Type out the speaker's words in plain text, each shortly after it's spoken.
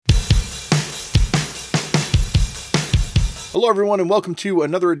Hello, everyone, and welcome to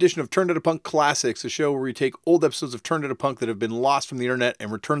another edition of Turned Out a Punk Classics, a show where we take old episodes of Turned Out a Punk that have been lost from the internet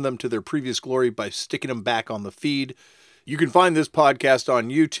and return them to their previous glory by sticking them back on the feed. You can find this podcast on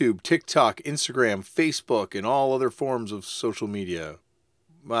YouTube, TikTok, Instagram, Facebook, and all other forms of social media.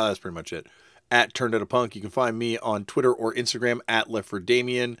 Well, that's pretty much it. At Turned Out a Punk. You can find me on Twitter or Instagram at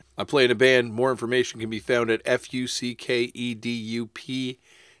LeftForDamien. I play in a band. More information can be found at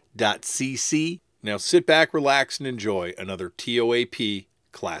fuckedup.cc. Now sit back, relax, and enjoy another TOAP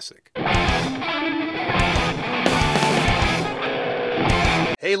classic.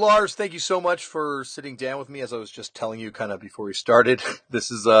 Hey, Lars, thank you so much for sitting down with me. As I was just telling you kind of before we started, this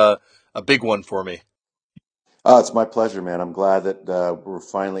is a big one for me. Oh, it's my pleasure, man. I'm glad that we're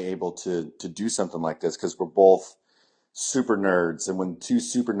finally able to do something like this because we're both super nerds. And when two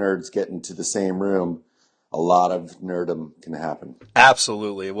super nerds get into the same room, a lot of nerdom can happen.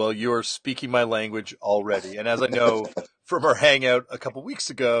 Absolutely. Well, you're speaking my language already. And as I know from our hangout a couple weeks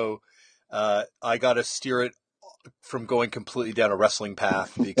ago, I got to steer it from going completely down a wrestling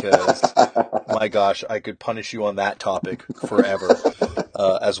path because, my gosh, I could punish you on that topic forever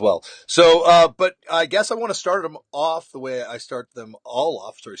as well. So, but I guess I want to start them off the way I start them all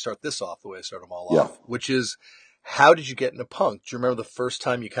off. Start this off the way I start them all off, which is, how did you get into punk? Do you remember the first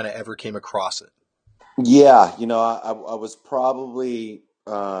time you kind of ever came across it? Yeah, I was probably,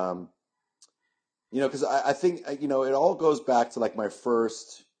 because I think, it all goes back to like my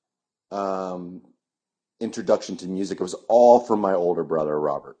first introduction to music. It was all from my older brother,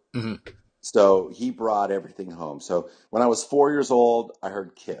 Robert. Mm-hmm. So he brought everything home. So when I was 4 years old, I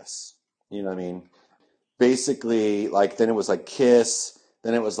heard Kiss. You know what I mean? Basically, like, then it was like Kiss,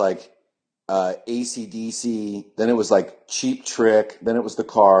 then it was like AC/DC, then it was like Cheap Trick, then it was the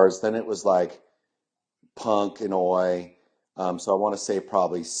Cars, then it was like punk and oi. So I want to say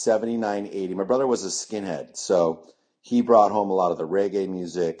probably 79, 80. My brother was a skinhead, so he brought home a lot of the reggae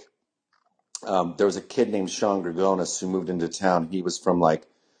music. There was a kid named Sean Gregonis who moved into town. He was from like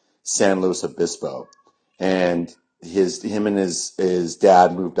San Luis Obispo, and him and his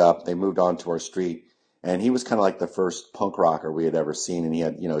dad moved up. They moved onto our street, and he was kind of like the first punk rocker we had ever seen. And he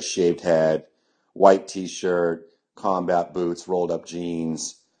had, shaved head, white T-shirt, combat boots, rolled up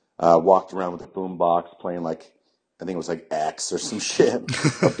jeans. Walked around with a boombox playing like, I think it was like X or some shit,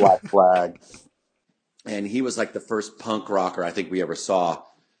 a Black Flag. And he was like the first punk rocker I think we ever saw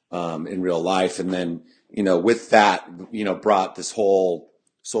in real life. And then, with that, brought this whole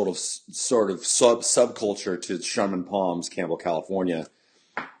sort of subculture to Sherman Palms, Campbell, California.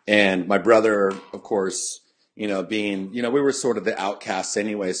 And my brother, of course, being, we were sort of the outcasts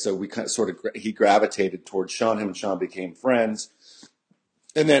anyway. So we he gravitated towards Sean. Him and Sean became friends.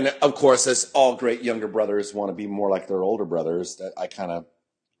 And then, of course, as all great younger brothers want to be more like their older brothers, that I kind of,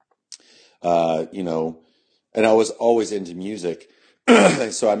 and I was always into music.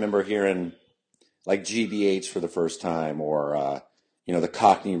 So I remember hearing like GBH for the first time, or, the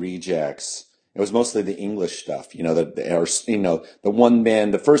Cockney Rejects. It was mostly the English stuff, the one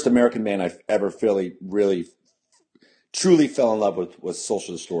band, the first American band I ever really, truly fell in love with was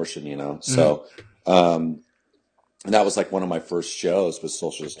Social Distortion, So, and that was like one of my first shows was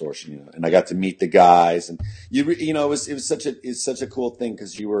Social Distortion, and I got to meet the guys, and it was such a cool thing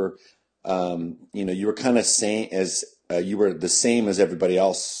because you were, you were kind of you were the same as everybody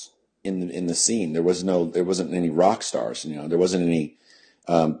else in the scene. There wasn't any rock stars, there wasn't any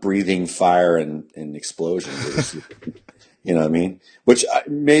breathing fire and explosions. It was, you know what I mean? Which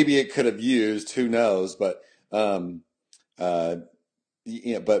maybe it could have used, who knows? But but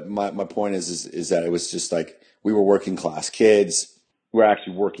my point is that it was just like, we were working class kids. We were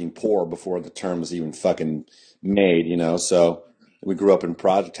actually working poor before the term was even fucking made, So we grew up in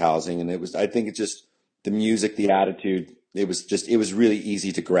project housing, and I think it's just the music, the attitude. It was really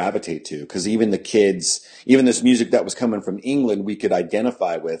easy to gravitate to, because even the kids, even this music that was coming from England, we could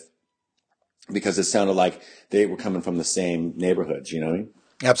identify with because it sounded like they were coming from the same neighborhoods, you know what I mean?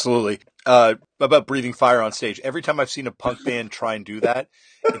 Absolutely. About breathing fire on stage. Every time I've seen a punk band try and do that,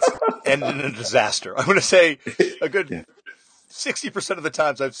 it's ended in a disaster. I'm going to say a good 60% of the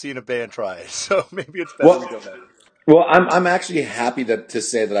times I've seen a band try it. So maybe it's better we don't know. Well, I'm actually happy to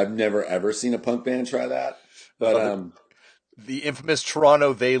say that I've never ever seen a punk band try that. But the infamous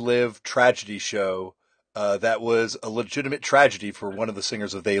Toronto They Live tragedy show, that was a legitimate tragedy for one of the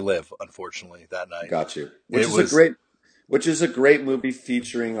singers of They Live, unfortunately, that night. Got you. Which is a great movie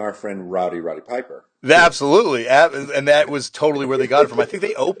featuring our friend Roddy Piper. Absolutely. And that was totally where they got it from. I think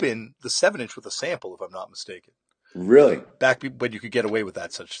they opened the 7-inch with a sample, if I'm not mistaken. Really? Back when you could get away with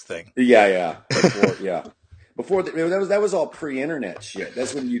that such thing. Yeah. Before that was all pre-internet shit.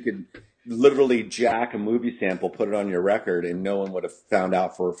 That's when you could literally jack a movie sample, put it on your record, and no one would have found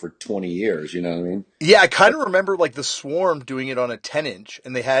out for 20 years. You know what I mean? Yeah, I kind of remember like the Swarm doing it on a 10-inch,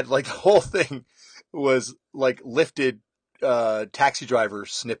 and they had like the whole thing was like lifted taxi driver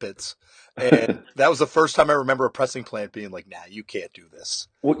snippets, and that was the first time I remember a pressing plant being like, "Nah, you can't do this."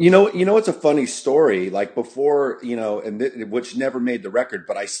 Well, it's a funny story. Like before, which never made the record,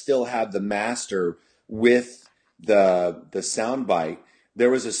 but I still have the master with the soundbite. There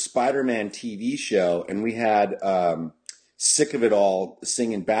was a Spider-Man TV show, and we had Sick of It All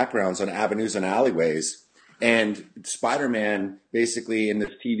singing backgrounds on avenues and alleyways. And Spider-Man basically in this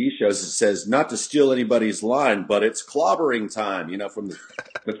TV show says, not to steal anybody's line, but it's clobbering time, from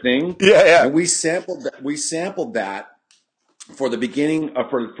the thing. Yeah, yeah. And we sampled that for the beginning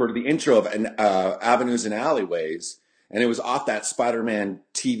for the intro of Avenues and Alleyways, and it was off that Spider-Man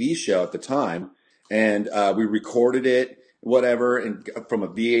TV show at the time, and we recorded it, whatever, and from a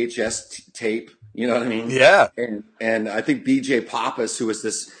VHS tape. You know what I mean? Yeah. And I think BJ Pappas, who was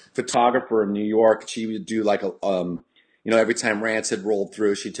this photographer in New York, she would do like every time Rancid rolled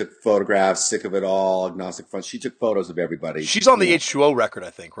through, she took photographs. Sick of It All, Agnostic Front. She took photos of everybody. She's on the H2O record,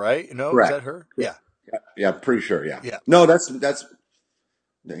 I think, right? No, correct. Is that her? Yeah. Yeah, pretty sure. Yeah. Yeah. No, that's the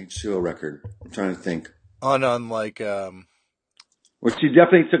H2O record. I'm trying to think. On like. Well, she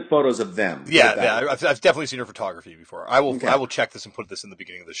definitely took photos of them. Yeah. I've definitely seen her photography before. I will check this and put this in the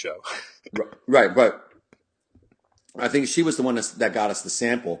beginning of the show. Right, but I think she was the one that got us the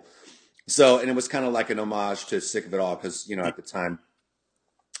sample. So, and it was kind of like an homage to Sick of It All because at the time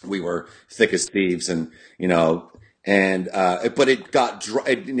we were thick as thieves, and but it got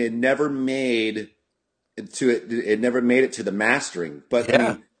it never made it to it never made it to the mastering. But yeah.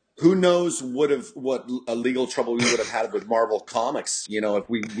 I mean, who knows what legal trouble we would have had with Marvel Comics, if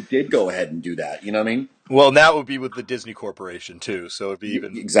we did go ahead and do that. You know what I mean? Well, now it would be with the Disney Corporation too, so it'd be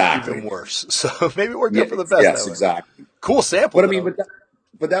even worse. So maybe it worked out for the best. Yes, exactly. Cool sample. But I mean,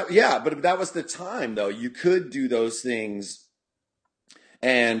 but that was the time though. You could do those things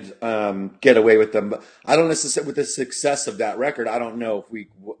and get away with them. But I don't necessarily, with the success of that record, I don't know if we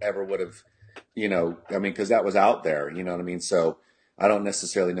ever would have, because that was out there. You know what I mean? So I don't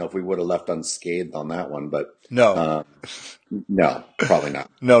necessarily know if we would have left unscathed on that one, but no, no, probably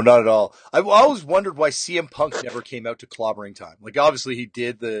not. No, not at all. I always wondered why CM Punk never came out to Clobbering Time. Like, obviously he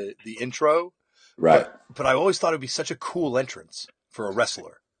did the intro, right? But I always thought it'd be such a cool entrance for a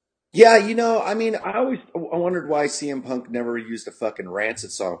wrestler. Yeah, I wondered why CM Punk never used a fucking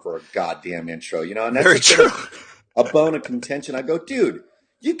Rancid song for a goddamn intro. And that's very true. A bone of contention. I go, dude,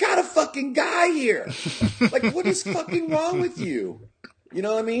 you got a fucking guy here. Like, what is fucking wrong with you? You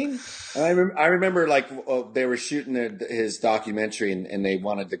know what I mean? And I remember they were shooting his documentary and they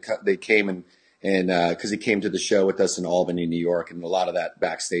wanted to cut. They came and because he came to the show with us in Albany, New York, and a lot of that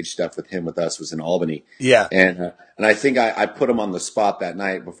backstage stuff with us was in Albany. Yeah. And I think I put him on the spot that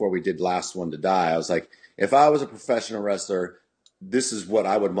night before we did Last One to Die. I was like, if I was a professional wrestler, this is what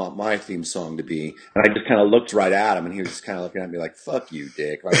I would want my theme song to be. And I just kind of looked right at him, and he was just kind of looking at me like, fuck you,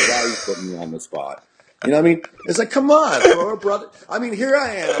 dick. Like, why are you putting me on the spot? You know what I mean? It's like, come on, bro, brother. I mean, here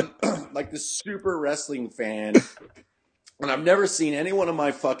I am, like this super wrestling fan. And I've never seen any one of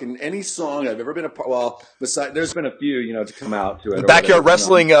my any song I've ever been a part. Well, besides, there's been a few, to come out to it. The Backyard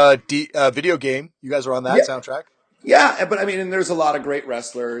Wrestling video game. You guys are on that soundtrack. Yeah, but I mean, and there's a lot of great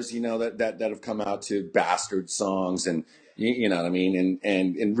wrestlers, that have come out to Bastard songs, and you know what I mean,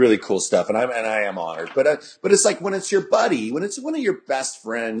 and really cool stuff. And I am honored. But it's like when it's your buddy, when it's one of your best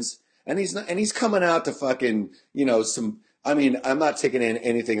friends, and he's coming out to fucking some. I mean, I'm not taking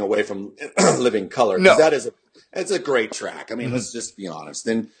anything away from Living Color. No. It's a great track. I mean, let's just be honest.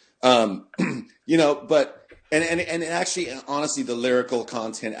 And, but actually, honestly, the lyrical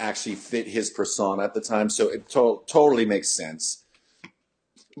content actually fit his persona at the time. So it totally makes sense.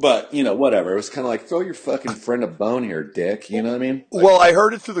 But, whatever. It was kind of like, throw your fucking friend a bone here, dick. You know what I mean? Well, I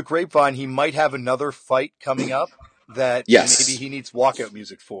heard it through the grapevine. He might have another fight coming up that maybe he needs walkout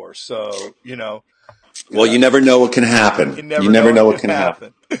music for. So, Well, you never know what can happen. You never know what can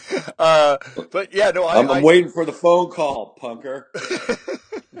happen. But yeah, no, I'm waiting for the phone call, punker.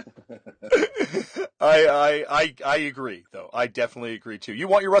 I agree, though. I definitely agree too. You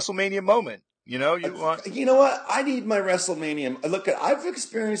want your WrestleMania moment, You know what? I need my WrestleMania. Look, I've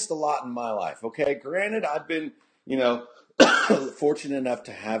experienced a lot in my life. Okay, granted, I've been fortunate enough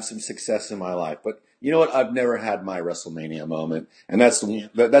to have some success in my life, but you know what? I've never had my WrestleMania moment, and that's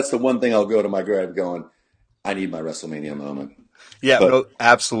the one thing I'll go to my grave going, I need my WrestleMania moment. Yeah, no,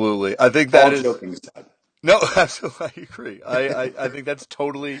 absolutely. I think that is joking aside. No, absolutely. I agree. I think that's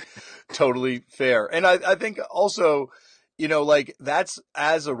totally fair. And I think also, like that's,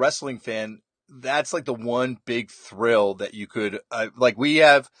 as a wrestling fan, that's like the one big thrill that you could, like we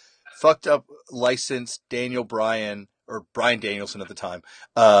have fucked up licensed Daniel Bryan or Bryan Danielson at the time,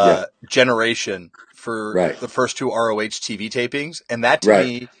 Yeah. generation for Right. the first two ROH TV tapings. And that to Right.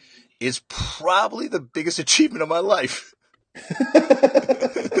 me is probably the biggest achievement of my life.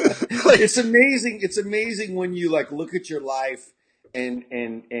 It's amazing. It's amazing when you like look at your life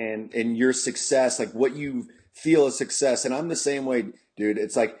and your success, like what you feel is success. And I'm the same way, dude.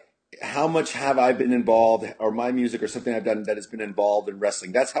 It's like, how much have I been involved, or my music or something I've done that has been involved in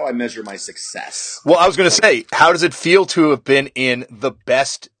wrestling? That's how I measure my success. Well, I was going to say, how does it feel to have been in the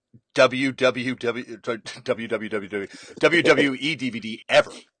best WWE DVD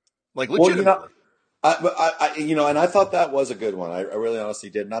ever? Like, legitimately. And I thought that was a good one. I really honestly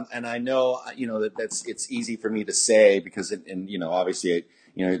did. And I know, it's easy for me to say because, obviously,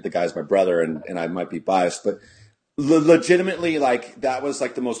 the guy's my brother and I might be biased, but legitimately, like, that was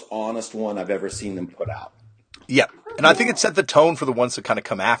like the most honest one I've ever seen them put out. Yeah. And I think it set the tone for the ones that kind of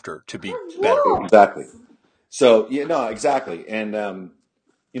come after to be better. Exactly. So, exactly. And, and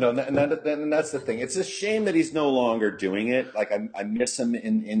that's the thing. It's a shame that he's no longer doing it. Like, I miss him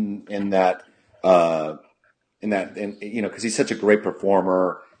in that, because he's such a great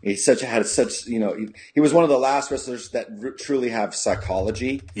performer. He was one of the last wrestlers that truly have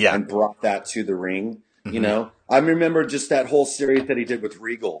psychology and brought that to the ring. Mm-hmm. I remember just that whole series that he did with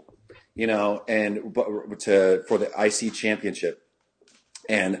Regal, and for the IC championship,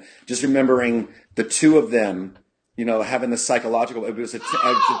 and just remembering the two of them, having the psychological. It was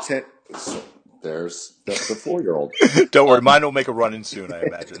there's the 4-year-old. Don't worry, mine will make a run in soon, I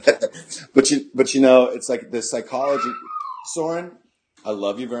imagine. but it's like the psychology. Soren, I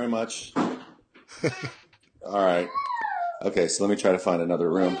love you very much. All right. Okay, so let me try to find another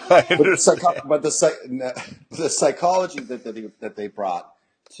room. But the psychology that they brought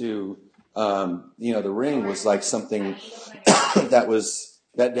to the ring was like something that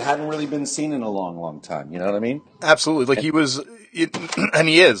hadn't really been seen in a long, long time. You know what I mean? Absolutely. Like he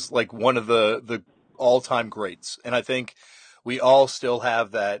is like one of the all-time greats. And I think we all still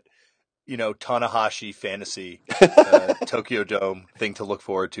have that, Tanahashi fantasy, Tokyo Dome thing to look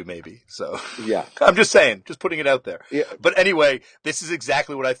forward to maybe. So yeah, I'm just saying, just putting it out there. Yeah. But anyway, this is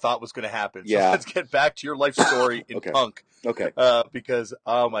exactly what I thought was going to happen. So let's get back to your life story in Punk. Okay. Because,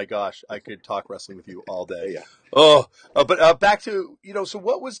 oh my gosh, I could talk wrestling with you all day. Yeah. But back to, so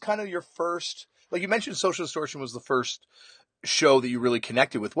what was kind of your first, like you mentioned Social Distortion was the first show that you really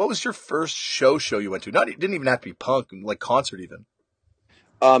connected with. What was your first show you went to? It didn't even have to be Punk, like concert even.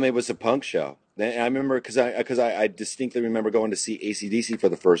 It was a Punk show. I remember because I distinctly remember going to see AC/DC for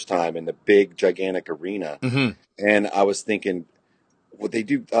the first time in the big gigantic arena, and I was thinking, would they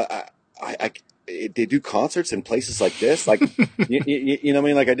do? They do concerts in places like this, like you know what I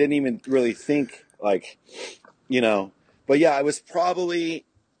mean? Like I didn't even really think like, but yeah, I was probably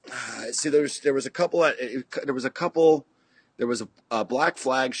there was a Black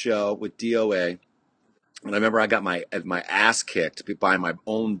Flag show with DOA. And I remember I got my ass kicked by my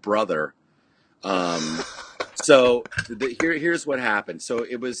own brother. So here's what happened. So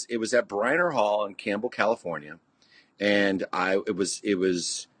it was at Briner Hall in Campbell, California, and it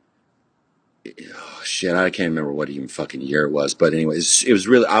was I can't remember what even fucking year it was, but anyways, it was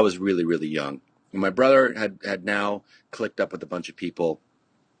really, I was really, really young. And my brother had now clicked up with a bunch of people,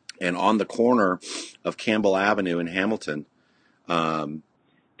 and on the corner of Campbell Avenue in Hamilton,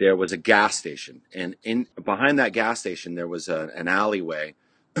 there was a gas station, and behind that gas station there was an alleyway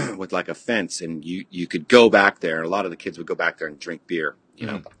with like a fence, and you could go back there. A lot of the kids would go back there and drink beer,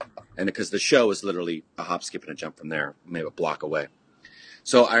 and because the show was literally a hop, skip, and a jump from there, maybe a block away.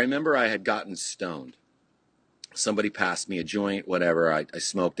 So I remember I had gotten stoned. Somebody passed me a joint, whatever. I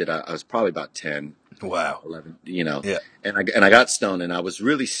smoked it. I was probably about 10. Wow. 11, Yeah. And I got stoned, and I was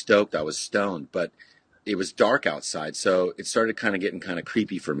really stoked I was stoned, but it was dark outside, so it started kind of getting kind of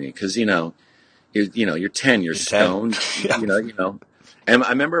creepy for me because you're 10, you're stoned, 10. Yeah. And I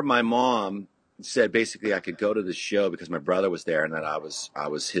remember my mom said basically I could go to the show because my brother was there and that I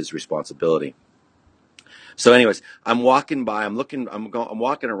was his responsibility. So, anyways, I'm walking by, I'm walking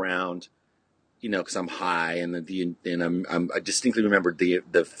around, because I'm high, and I distinctly remember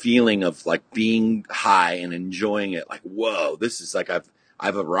the feeling of like being high and enjoying it, like whoa, this is like I've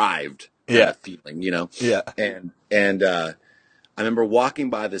arrived. Kind of feeling, Yeah. And I remember walking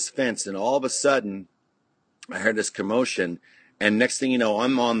by this fence, and all of a sudden I heard this commotion, and next thing you know,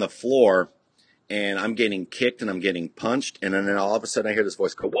 I'm on the floor and I'm getting kicked and I'm getting punched, and then all of a sudden I hear this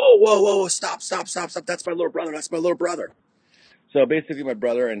voice go, whoa, whoa, whoa, stop, that's my little brother. So basically my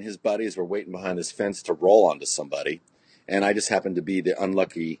brother and his buddies were waiting behind this fence to roll onto somebody, and I just happened to be the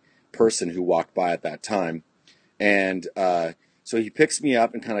unlucky person who walked by at that time. And so he picks me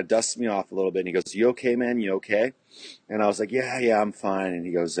up and kind of dusts me off a little bit, and he goes, "You okay, man? You okay?" And I was like, "Yeah, I'm fine." And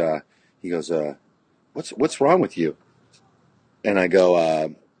he goes, "What's wrong with you?" And I go,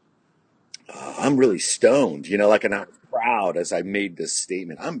 "I'm really stoned," like, and I was proud as I made this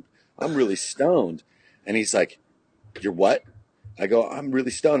statement. I'm really stoned, and he's like, "You're what?" I go, "I'm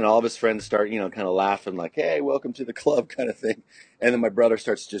really stoned," and all of his friends start, kind of laughing, like, "Hey, welcome to the club," kind of thing. And then my brother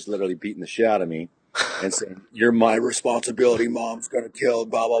starts just literally beating the shit out of me and saying, "You're my responsibility. Mom's gonna kill,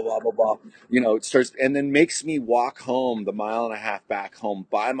 blah blah blah blah blah." It starts, and then makes me walk home the mile and a half back home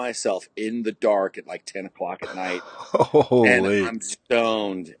by myself in the dark at like 10 o'clock at night. And Holy. I'm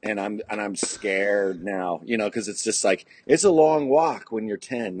stoned, and I'm scared now, because it's just like it's a long walk when you're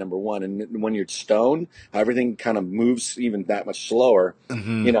 10, number one, and when you're stoned, everything kind of moves even that much slower,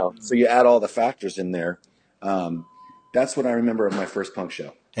 Hmm. So you add all the factors in there. Um, that's what I remember of my first punk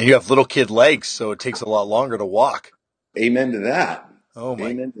show. And you have little kid legs, so it takes a lot longer to walk. Amen to that. Oh my.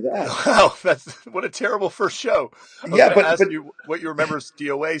 Amen to that. Wow, that's what a terrible first show. I was Yeah, going to but ask you what you remember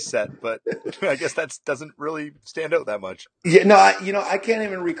DOA set, but I guess that doesn't really stand out that much. yeah, no, I can't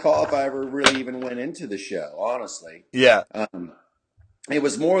even recall if I ever really even went into the show, honestly. Yeah. Um, it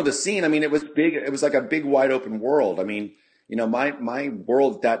was more of the scene. I mean, it was big. It was like a big, wide open world. I mean, my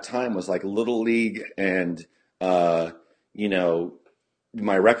world at that time was like Little League and, uh, you know,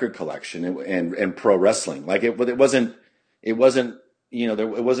 my record collection and pro wrestling. Like it wasn't, it wasn't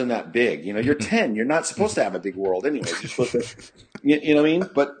that big. You're 10. You're not supposed to have a big world anyways. You're supposed to, you know what I mean?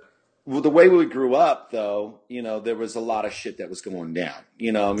 But the way we grew up, though, there was a lot of shit that was going down. I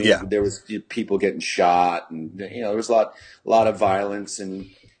Yeah. mean, there was people getting shot, and there was a lot of violence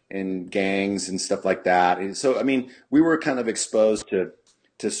and gangs and stuff like that. And so, I mean, we were kind of exposed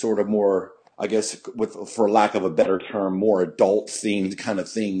to sort of more, I guess, for lack of a better term, more adult themed kind of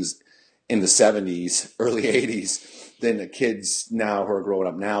things in the 70s, early 80s than the kids now who are growing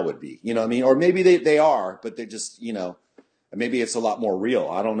up now would be. You know what I mean? Or maybe they are, but they just, maybe it's a lot more real.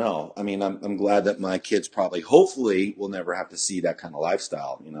 I don't know. I mean, I'm glad that my kids probably, hopefully, will never have to see that kind of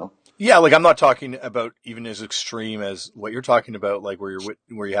lifestyle. Yeah, like I'm not talking about even as extreme as what you're talking about, like where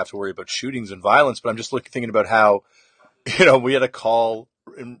you have to worry about shootings and violence. But I'm just thinking about how we had a call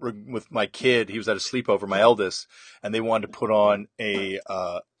with my kid. He was at a sleepover, my eldest, and they wanted to put on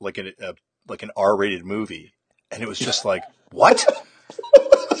like an R-rated movie, and it was just like, what?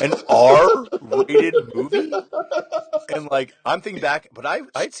 An R-rated movie? And like I'm thinking back, but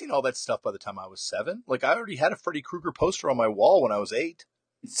I'd seen all that stuff by the time I was 7. Like I already had a Freddy Krueger poster on my wall when I was 8.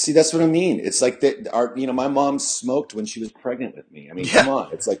 See, that's what I mean. It's like that. My mom smoked when she was pregnant with me. I mean, come Yeah,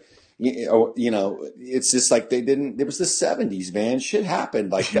 on. It's like, it's just like they didn't. It was the '70s, man. Shit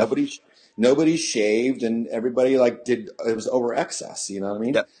happened. Like yeah, nobody shaved, and everybody like did. It was over excess. You know what I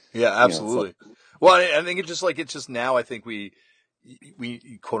mean? yeah, yeah, So absolutely. Well, I think it's just now. I think we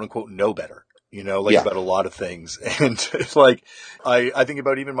quote unquote know better. Like yeah, about a lot of things, and it's like I think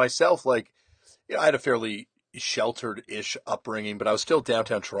about even myself. Like I had a fairly sheltered-ish upbringing, but I was still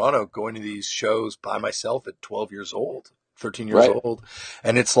downtown Toronto going to these shows by myself at 12 years old, 13 years right. old.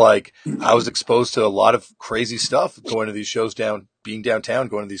 And it's like I was exposed to a lot of crazy stuff going to these shows being downtown,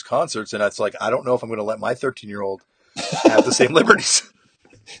 going to these concerts. And it's like, I don't know if I'm going to let my 13-year-old have the same liberties.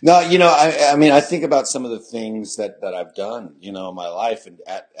 No, I mean, I think about some of the things that I've done, in my life, and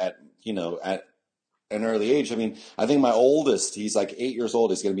at an early age. I mean, I think my oldest, he's like 8 years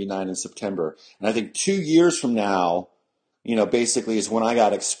old. He's going to be 9 in September. And I think 2 years from now, basically is when I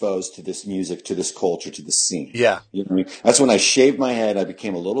got exposed to this music, to this culture, to the scene. Yeah. You know what I mean? That's when I shaved my head. I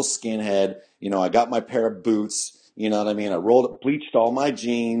became a little skinhead. I got my pair of boots. You know what I mean? I bleached all my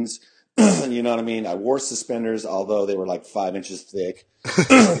jeans. You know what I mean? I wore suspenders, although they were like 5 inches thick.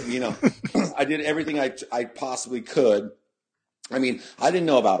 you know, I did everything I possibly could. I mean, I didn't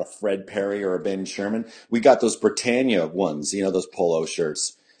know about a Fred Perry or a Ben Sherman. We got those Britannia ones, those polo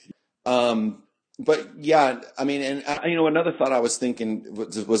shirts. Um, but yeah, I mean, and another thought I was thinking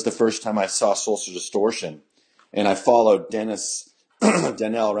was the first time I saw Social Distortion, and I followed Dennis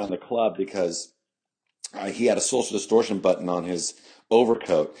Donnell around the club because he had a Social Distortion button on his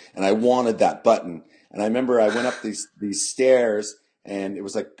overcoat, and I wanted that button. And I remember I went up these stairs, and it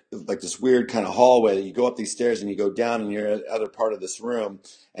was like this weird kind of hallway that you go up these stairs and you go down, and you're at the other part of this room.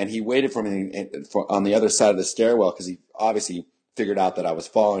 And he waited for me on the other side of the stairwell because he obviously figured out that I was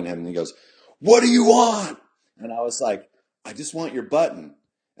following him. And he goes, "What do you want?" And I was like, "I just want your button."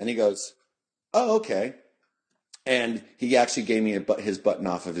 And he goes, "Oh, okay." And he actually gave me his button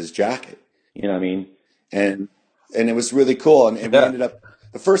off of his jacket. You know what I mean? And and it was really cool. And we Yeah. ended up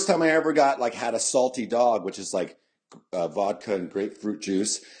the first time I ever got had a salty dog, which is like vodka and grapefruit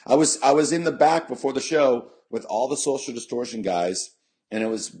juice. I was in the back before the show with all the Social Distortion guys, and it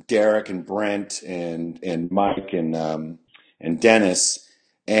was Derek and Brent and Mike and Dennis,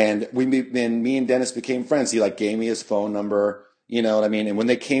 and me and Dennis became friends. He like gave me his phone number, you know what I mean? And when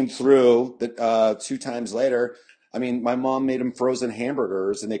they came through, 2 times later, I mean, my mom made them frozen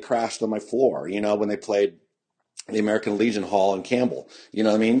hamburgers, and they crashed on my floor. You know, when they played the American Legion Hall in Campbell. You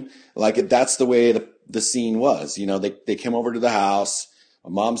know what I mean? Like that's the way the scene was. You know, they came over to the house.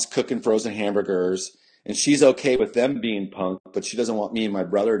 My mom's cooking frozen hamburgers, and she's okay with them being punk, but she doesn't want me and my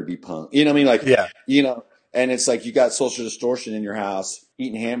brother to be punk. You know what I mean? Like, Yeah. you know, and it's like you got Social Distortion in your house,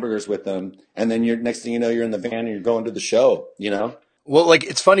 eating hamburgers with them, and then you're next thing you know, you're in the van and you're going to the show. You know? Well, like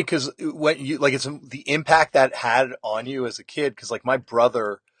it's funny because when you like it's the impact that had on you as a kid. Because like my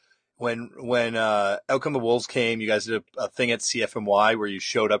brother, when Out Come the Wolves came, you guys did a thing at CFMY where you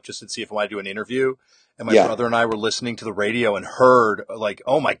showed up just at CFMY to do an interview, and my Yeah. brother and I were listening to the radio and heard like,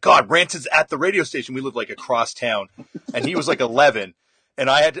 oh my God, Rancid's at the radio station. We lived like across town, and he was like 11, and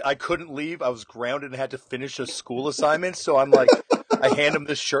I couldn't leave. I was grounded and had to finish a school assignment. So I'm like, I hand him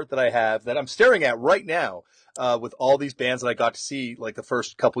this shirt that I have that I'm staring at right now. With all these bands that I got to see, like the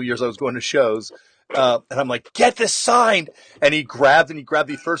first couple years I was going to shows, and I'm like, get this signed. And he grabbed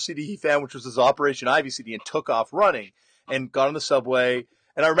the first CD he found, which was his Operation Ivy CD, and took off running and got on the subway.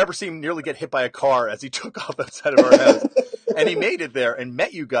 And I remember seeing him nearly get hit by a car as he took off outside of our house. And he made it there and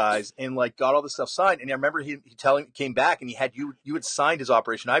met you guys and like got all this stuff signed. And I remember he came back and he had you had signed his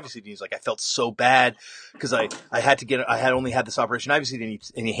Operation Ivy CD. And he's like, I felt so bad because I had only had this Operation Ivy CD,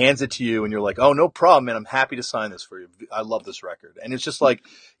 and he hands it to you and you're like, oh, no problem, man. I'm happy to sign this for you. I love this record. And it's just like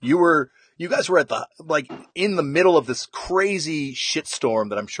you guys were at the like in the middle of this crazy shitstorm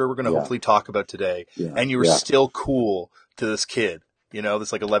that I'm sure we're going to Yeah. hopefully talk about today. Yeah. And you were Yeah. still cool to this kid, you know,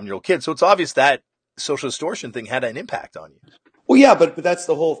 this like 11-year-old kid. So it's obvious that Social Distortion thing had an impact on you. Well, yeah, but that's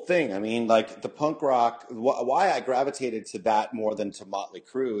the whole thing. I mean, like the punk rock. Why I gravitated to that more than to Motley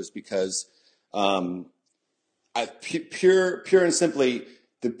Crue is because, pure and simply,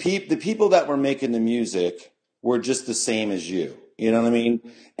 the people that were making the music were just the same as you. You know what I mean?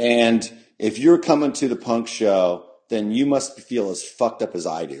 And if you're coming to the punk show, then you must feel as fucked up as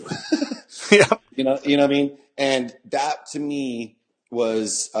I do. Yeah. You know what I mean? And that to me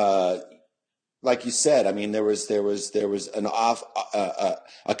was, like you said, I mean, there was an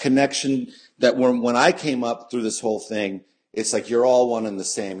a connection that when I came up through this whole thing, it's like you're all one and the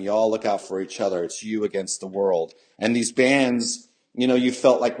same. You all look out for each other. It's you against the world. And these bands, you know, you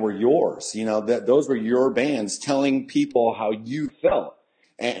felt like were yours. You know, that those were your bands telling people how you felt,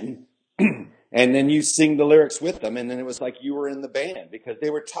 and and then you sing the lyrics with them, and then it was like you were in the band because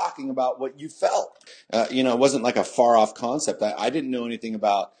they were talking about what you felt. You know, it wasn't like a far off concept. I didn't know anything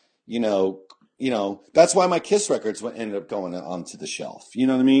about, you know, that's why my Kiss records ended up going onto the shelf. You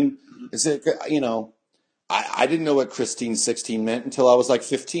know what I mean? Is it, you know, I didn't know what Christine 16 meant until I was like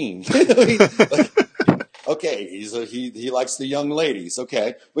 15. You know what I mean? Like, okay, he likes the young ladies.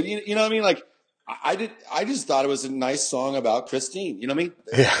 Okay. But you know what I mean? Like I just thought it was a nice song about Christine. You know what I mean?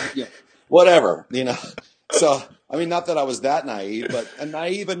 Yeah. Whatever, you know? So, I mean, not that I was that naive, but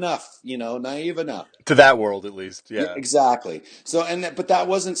naive enough, you know, naive enough. To that world, at least. Yeah. Exactly. So, but that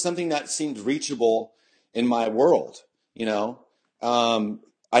wasn't something that seemed reachable in my world, you know?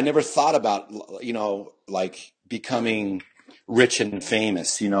 I never thought about, you know, like becoming rich and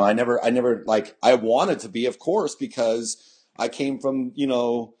famous, you know? I never like, I wanted to be, of course, because I came from, you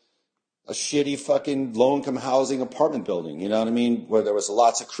know, a shitty fucking low-income housing apartment building, you know what I mean? Where there was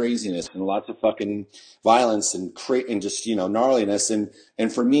lots of craziness and lots of fucking violence and just, you know, gnarliness.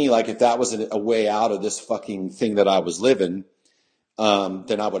 And for me, like, if that was a way out of this fucking thing that I was living,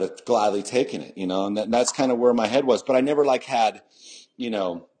 then I would have gladly taken it, you know? And that's kind of where my head was. But I never, like, had, you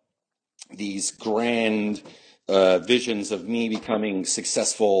know, these grand visions of me becoming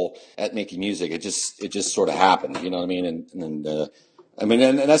successful at making music. It just sort of happened, you know what I mean? And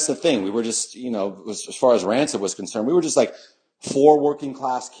that's the thing. We were just, you know, as far as Rancid was concerned, we were just like 4 working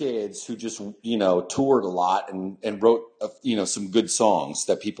class kids who just, you know, toured a lot and wrote, you know, some good songs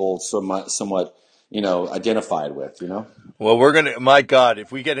that people somewhat, you know, identified with, you know? Well, my God,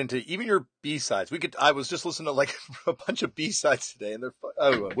 if we get into even your B-sides, I was just listening to like a bunch of B-sides today and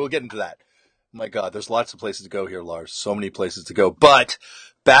we'll get into that. My God, there's lots of places to go here, Lars. So many places to go. But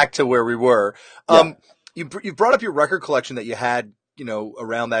back to where we were. Yeah. You brought up your record collection that you had, you know,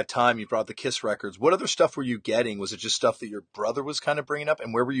 around that time. You brought the Kiss records. What other stuff were you getting? Was it just stuff that your brother was kind of bringing up?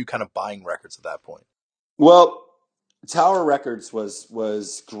 And where were you kind of buying records at that point? Well, Tower Records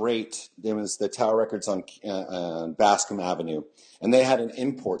was great. There was the Tower Records on Bascom Avenue, and they had an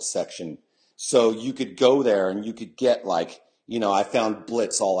import section. So you could go there and you could get like, I found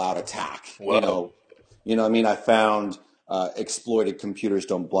Blitz All Out Attack. Whoa. What I mean? I found Exploited Computers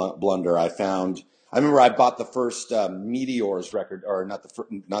Don't Blunder. I remember I bought the first Meteors record, or not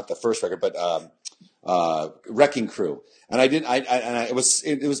the first record, but Wrecking Crew. And it was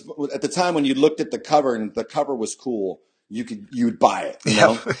at the time when you looked at the cover and the cover was cool, you would buy it,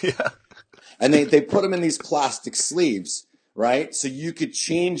 Yeah. And they put them in these plastic sleeves, right? So you could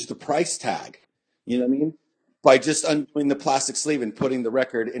change the price tag, you know what I mean? By just undoing the plastic sleeve and putting the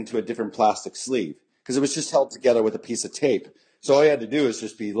record into a different plastic sleeve. Because it was just held together with a piece of tape. So all you had to do is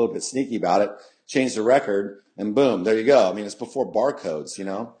just be a little bit sneaky about it, change the record, and boom, there you go. I mean, it's before barcodes, And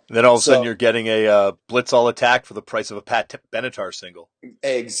then all of a sudden you're getting a Blitz All Attack for the price of a Pat Benatar single.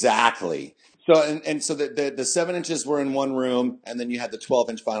 Exactly. So the 7 inches were in one room, and then you had the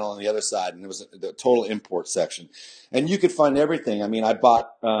 12-inch vinyl on the other side, and it was the total import section. And you could find everything. I mean, I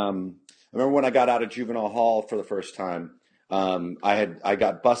remember when I got out of juvenile hall for the first time, I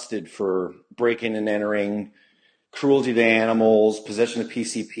got busted for breaking and entering, cruelty to animals, possession of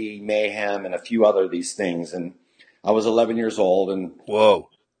PCP, mayhem, and a few other of these things. And I was 11 years old, and whoa.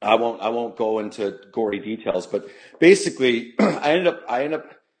 I won't go into gory details, but basically, I ended up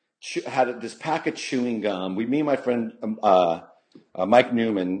had this pack of chewing gum. Me and my friend Mike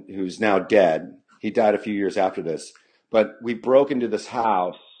Newman, who's now dead. He died a few years after this, but we broke into this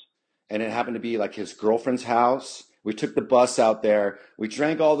house, and it happened to be like his girlfriend's house. We took the bus out there. We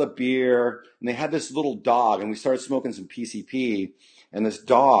drank all the beer, and they had this little dog, and we started smoking some PCP, and this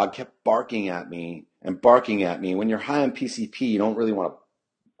dog kept barking at me and barking at me. When you're high on PCP, you don't really want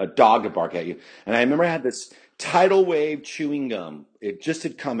a dog to bark at you. And I remember I had this Tidal Wave chewing gum. It just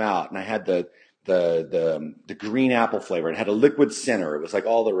had come out, and I had the green apple flavor. It had a liquid center. It was like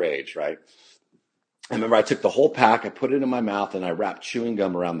all the rage, right? I remember I took the whole pack, I put it in my mouth, and I wrapped chewing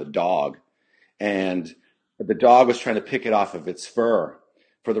gum around the dog. And the dog was trying to pick it off of its fur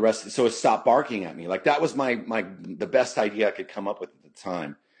for the rest. So it stopped barking at me. Like that was the best idea I could come up with at the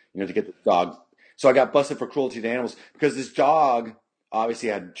time, to get the dog. So I got busted for cruelty to animals because this dog obviously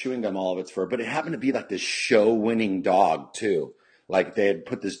had chewing gum all of its fur, but it happened to be like this show-winning dog too. Like they had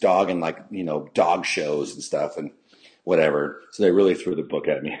put this dog in dog shows and stuff and whatever. So they really threw the book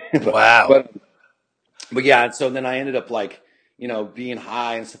at me. Wow. But yeah. And so then I ended up being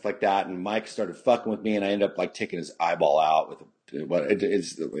high and stuff like that. And Mike started fucking with me, and I ended up taking his eyeball out with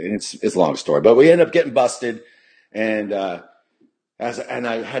it's a long story, but we ended up getting busted. And I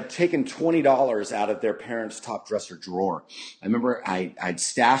had taken $20 out of their parents' top dresser drawer. I remember I'd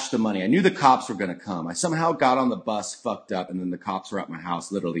stashed the money. I knew the cops were going to come. I somehow got on the bus, fucked up, and then the cops were at my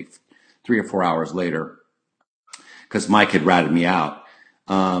house literally 3 or 4 hours later because Mike had ratted me out.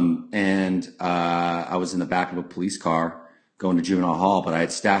 I was in the back of a police car going to juvenile hall, but I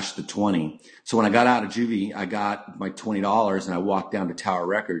had stashed the 20. So when I got out of juvie, I got my $20 and I walked down to Tower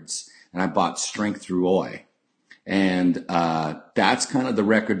Records and I bought Strength Through Oi. And that's kind of the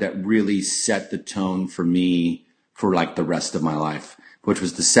record that really set the tone for me for the rest of my life, which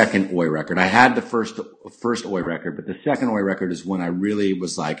was the second Oi record. I had the first Oi record, but the second Oi record is when I really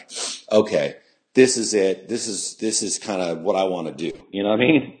was like, okay, this is it. This is kind of what I want to do. You know what I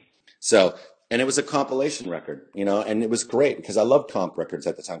mean? So, and it was a compilation record, and it was great because I loved comp records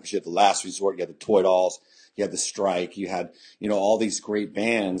at the time because you had the Last Resort, you had the Toy Dolls, you had the Strike, you had, all these great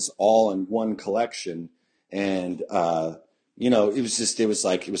bands all in one collection. And, it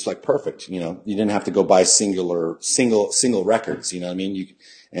was perfect. You didn't have to go buy single records, you know what I mean?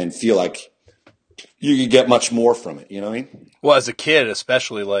 And feel like you could get much more from it. You know what I mean? Well, as a kid,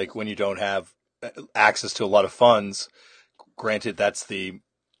 especially when you don't have access to a lot of funds, granted,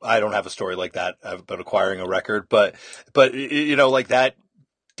 I don't have a story like that about acquiring a record, but that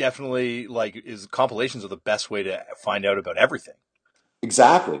definitely compilations are the best way to find out about everything.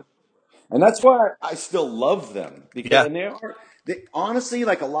 Exactly. And that's why I still love them because Yeah. honestly,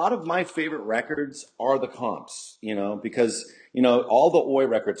 a lot of my favorite records are the comps, because, all the Oi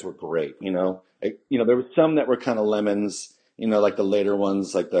records were great, there were some that were kind of lemons, like the later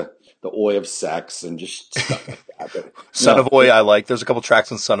ones, like the Oi of Sex and just stuff like that. But, Son of Oi, I like. There's a couple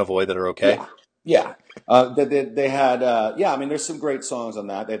tracks on Son of Oi that are okay. Yeah. They had, I mean, there's some great songs on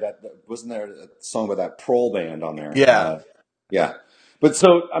that. Wasn't there a song with that Prol band on there? Yeah. Yeah. But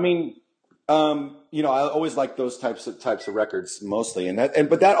so, I mean, I always liked those types of records mostly.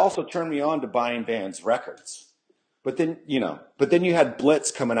 But that also turned me on to buying bands' records. But then you had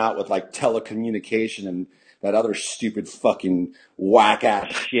Blitz coming out with telecommunication and that other stupid fucking whack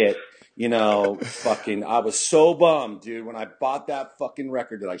ass shit. Fucking, I was so bummed, dude, when I bought that fucking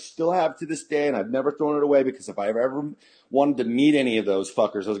record that I still have to this day, and I've never thrown it away, because if I ever wanted to meet any of those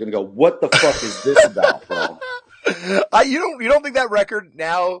fuckers, I was gonna go, what the fuck is this about, bro? You don't think that record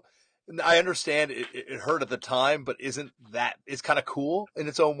now? I understand it hurt at the time, but isn't that it's kind of cool in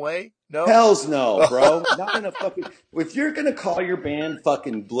its own way? No, Hells no, bro. Not in a fucking. If you're gonna call your band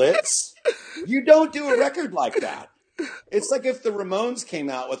fucking Blitz, you don't do a record like that. It's like if the Ramones came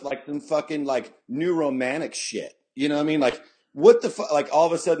out with like some fucking like new romantic shit. You know what I mean? Like what the fuck? Like all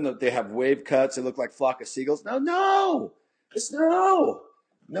of a sudden they have wave cuts. They look like Flock of Seagulls. No. It's no.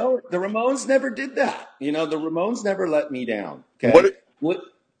 The Ramones never did that. The Ramones never let me down. Okay,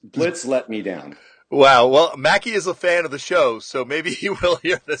 Blitz let me down. Wow. Well, Mackie is a fan of the show, so maybe he will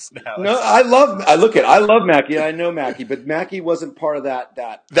hear this now. No, I love Mackie. I know Mackie, but Mackie wasn't part of that.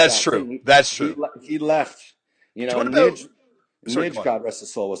 That's true. Thing. That's true. He left. Midge, God rest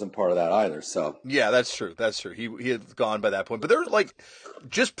his soul, wasn't part of that either. So yeah, that's true. He had gone by that point. But there was like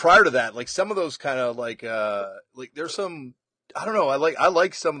just prior to that, like some of those kind of like there's some, I don't know. I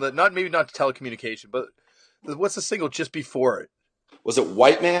like some of the, not telecommunication, but what's the single just before it? Was it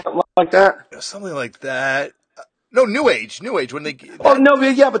White Man like that? Something like that. No, New Age. When they.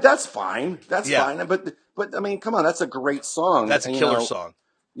 But that's fine. That's fine. But I mean, come on, that's a great song. That's a killer song.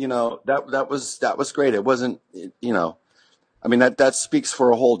 That was great. It wasn't. I mean that speaks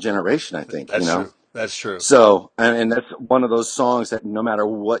for a whole generation. I think. True. That's true. So and that's one of those songs that no matter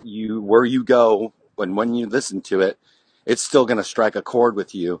where you go, when you listen to it, it's still going to strike a chord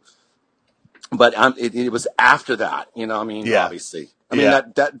with you. But it was after that, obviously. I mean,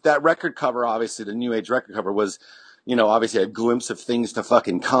 that record cover, obviously, the New Age record cover was, obviously a glimpse of things to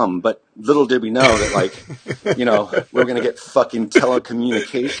fucking come. But little did we know that, like, we're going to get fucking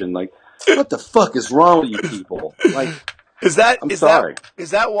telecommunication. Like, what the fuck is wrong with you people? Like, I'm sorry.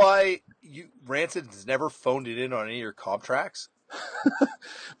 Is that why Rancid has never phoned it in on any of your comp tracks?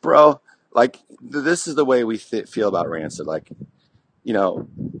 Bro, like, this is the way we feel about Rancid. Like,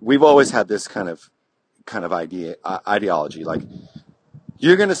 we've always had this kind of ideology. Like,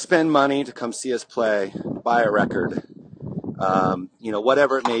 you're going to spend money to come see us play, buy a record,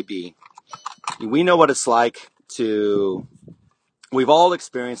 whatever it may be. We know what it's like we've all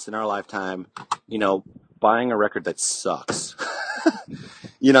experienced in our lifetime, buying a record that sucks.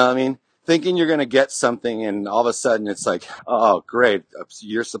 You know what I mean? Thinking you're going to get something, and all of a sudden it's like, oh, great,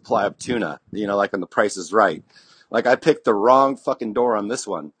 your supply of tuna, like when The Price is Right. Like, I picked the wrong fucking door on this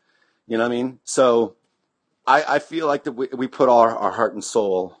one. You know what I mean? So I feel like that we put all our heart and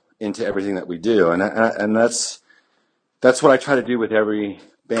soul into everything that we do. And that's what I try to do with every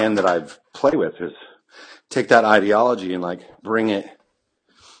band that I've played with, is take that ideology and like bring it,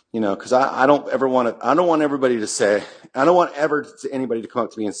 cause I don't want everybody to say, I don't want anybody to come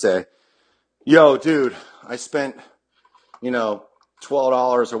up to me and say, yo, dude, I spent, $12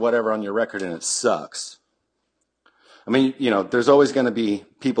 or whatever on your record and it sucks. I mean, there's always going to be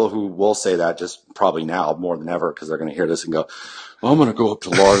people who will say that, just probably now more than ever, because they're going to hear this and go, well, I'm going to go up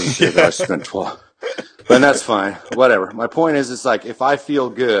to Lars and say that I spent 12. But that's fine. Whatever. My point is, it's like, if I feel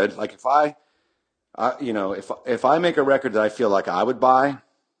good, like if I make a record that I feel like I would buy,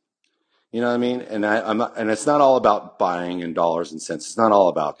 you know what I mean? And and it's not all about buying in dollars and cents. It's not all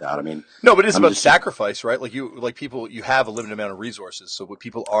about that. I mean, no, but it's about sacrifice, right? Like you have a limited amount of resources, so what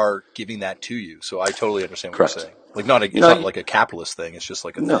people are giving that to you. So I totally understand what you're saying. Like it's not like a capitalist thing. It's just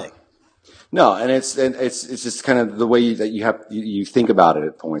like a thing. No, and it's just kind of the way that you think about it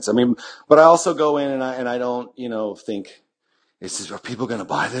at points. I mean, but I also go in and I don't think, are people going to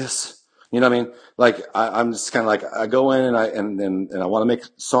buy this? You know what I mean? Like I'm just kind of like, I go in and I want to make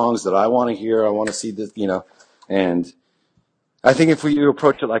songs that I want to hear. I want to see this, and I think if you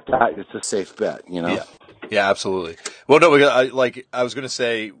approach it like that, it's a safe bet, Yeah, absolutely. Well, no, I was going to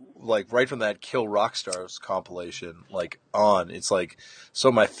say, like, right from that Kill Rockstars compilation, like, it's like some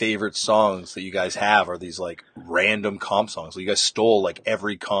of my favorite songs that you guys have are these like random comp songs. You guys steal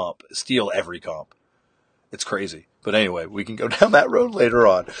every comp. It's crazy. But anyway, we can go down that road later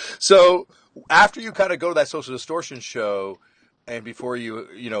on. So after you kind of go to that Social Distortion show, and before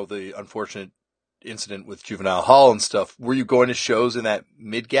the unfortunate incident with Juvenile Hall and stuff, were you going to shows in that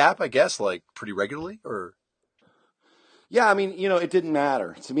mid gap, I guess, like pretty regularly, or? Yeah, I mean, it didn't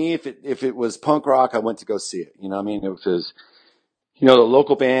matter to me if it was punk rock. I went to go see it. You know what I mean? It was, the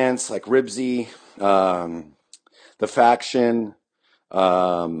local bands like Ribsy, The Faction,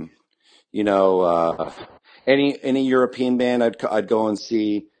 any European band I'd go and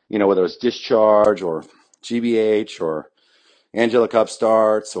see, whether it was Discharge or GBH or Angelic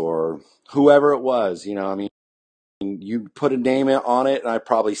Upstarts or whoever it was, I mean, you put a name on it, and I've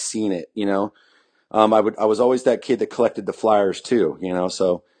probably seen it. I was always that kid that collected the flyers too.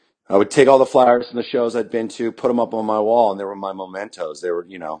 So I would take all the flyers from the shows I'd been to, put them up on my wall, and they were my mementos. They were,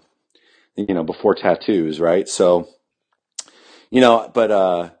 before tattoos, right? So, but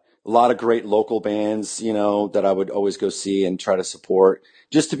a lot of great local bands, that I would always go see and try to support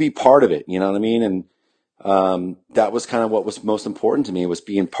just to be part of it. You know what I mean? And that was kind of what was most important to me, was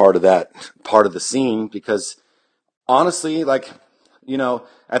being part of the scene, because honestly, like,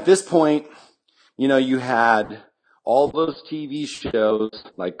 at this point, you had all those TV shows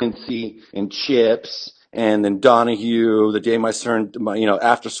like Quincy and Chips, and then Donahue, the day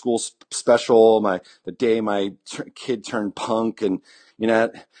after school special, the day my kid turned punk, and you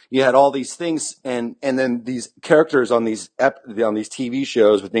had all these things, and then these characters on these TV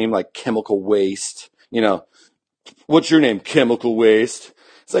shows with name like Chemical Waste. What's your name? Chemical Waste.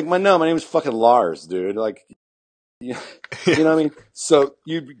 It's like, my name is fucking Lars, dude. Like, you know what I mean? So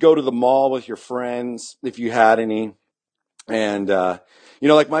you'd go to the mall with your friends, if you had any. And,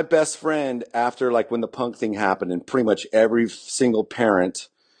 like my best friend, after like when the punk thing happened, and pretty much every single parent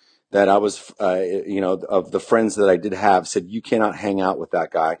that I was, of the friends that I did have, said, you cannot hang out with that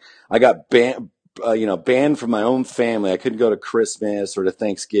guy. I got banned from my own family. I couldn't go to Christmas or to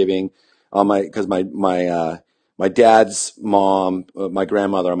Thanksgiving because my dad's mom, my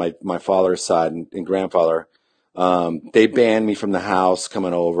grandmother on my father's side and grandfather, they banned me from the house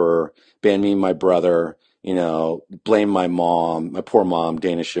coming over, banned me and my brother, blame my mom, my poor mom,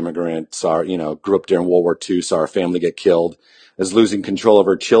 Danish immigrant, grew up during World War II, saw her family get killed, is losing control of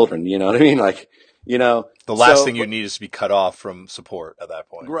her children. You know what I mean? Like, the last thing you need is to be cut off from support at that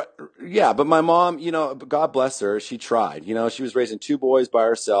point. Right. Yeah. But my mom, God bless her, she tried. She was raising two boys by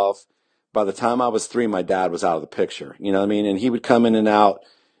herself. By the time I was 3, my dad was out of the picture. You know what I mean? And he would come in and out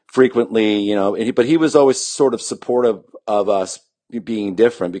frequently, but he was always sort of supportive of us being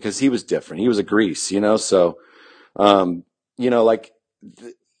different, because he was different. He was a Grease, so, there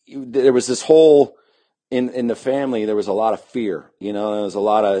was this whole, in the family, there was a lot of fear, there was a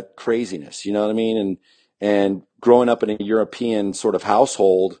lot of craziness, you know what I mean? And growing up in a European sort of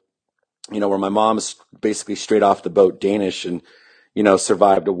household, where my mom is basically straight off the boat Danish and,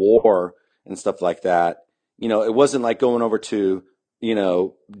 survived a war and stuff like that. It wasn't like going over to,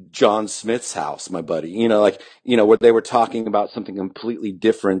 John Smith's house, my buddy, where they were talking about something completely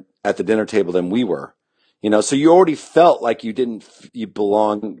different at the dinner table than we were, so you already felt like you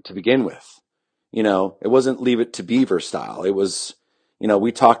belonged to begin with. It wasn't Leave It to Beaver style. It was,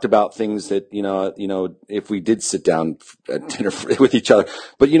 we talked about things that, if we did sit down at dinner with each other,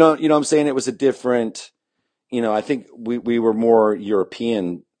 but what I'm saying? It was a different, I think we were more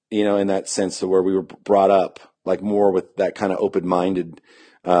European, in that sense of where we were brought up, like more with that kind of open-minded,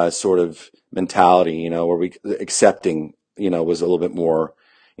 sort of mentality, where we accepting, was a little bit more,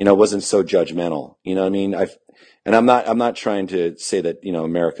 wasn't so judgmental, what I mean? And I'm not trying to say that,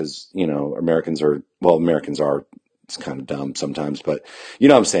 Americans are, it's kind of dumb sometimes, but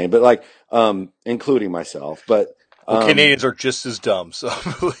what I'm saying, but like, including myself, but, Canadians are just as dumb. So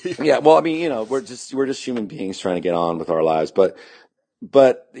yeah, well, I mean, we're just human beings trying to get on with our lives, but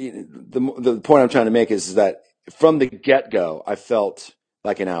the point I'm trying to make is that from the get-go, I felt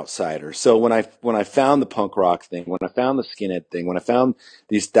like an outsider. So when I found the punk rock thing, when I found the skinhead thing, when I found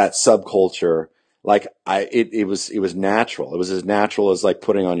that subculture, like it was natural. It was as natural as like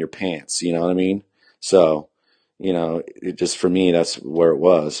putting on your pants. You know what I mean? So, it just, for me, that's where it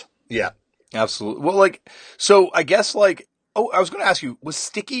was. Yeah, absolutely. Well, so I guess I was going to ask you, was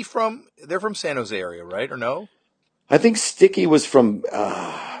Sticky they're from San Jose area, right? Or no? I think Sticky was from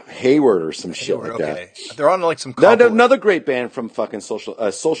Hayward or some shit like that. They're on some another great band from fucking Social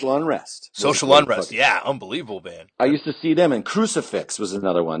Unrest. Social Unrest, yeah, unbelievable band. I used to see them, and Crucifix was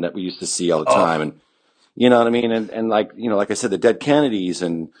another one that we used to see all the time, and you know what I mean. And like like I said, the Dead Kennedys,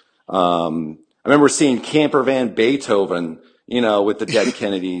 and I remember seeing Camper Van Beethoven, with the Dead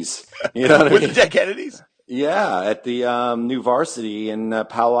Kennedys. You know what I mean? With the Dead Kennedys? Yeah, at the New Varsity in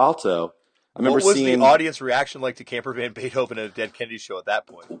Palo Alto. What was the audience reaction like to Camper Van Beethoven at a Dead Kennedy show at that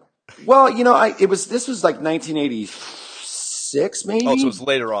point? Well, this was like 1986, maybe. Oh, so it was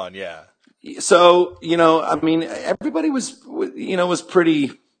later on, yeah. So, I mean, everybody was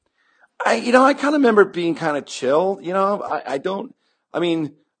pretty, I kind of remember being kind of chill, I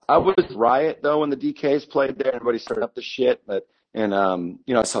was Riot though when the DKs played there, everybody started up the shit, and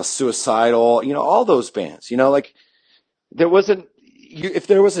I saw Suicidal, all those bands, like there wasn't, if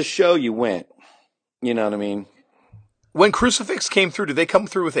there was a show, you went. You know what I mean? When Crucifix came through, did they come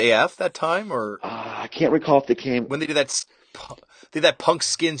through with AF that time, or I can't recall if they came when they did that Punk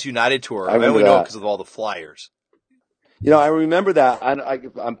Skins United tour? I only know it because of all the flyers. I remember that.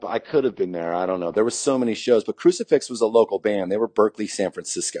 I could have been there. I don't know. There were so many shows, but Crucifix was a local band. They were Berkeley, San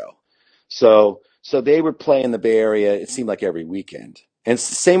Francisco. So they would play in the Bay Area. It seemed like every weekend. And it's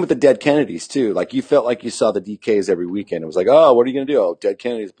the same with the Dead Kennedys too. Like you felt like you saw the DKs every weekend. It was like, oh, what are you going to do? Oh, Dead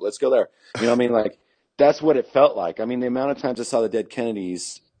Kennedys. Let's go there. You know what I mean? Like that's what it felt like. I mean, the amount of times I saw the Dead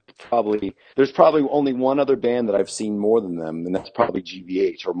Kennedys, there's probably only one other band that I've seen more than them, and that's probably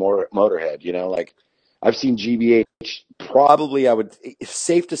GBH or more Motorhead. Like I've seen GBH probably, it's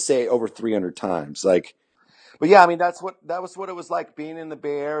safe to say, over 300 times. Like, but yeah, I mean, that was what it was like being in the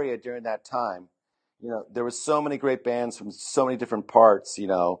Bay Area during that time. There was so many great bands from so many different parts.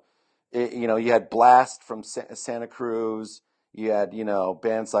 You had Blast from Santa Cruz. You had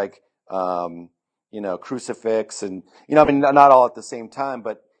bands like Crucifix, and I mean, not all at the same time,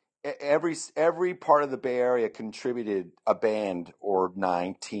 but every part of the Bay Area contributed a band or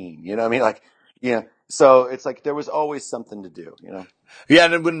 19. You know what I mean? Like, so it's like there was always something to do. Yeah,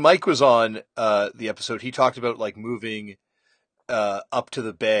 and when Mike was on the episode, he talked about like moving up to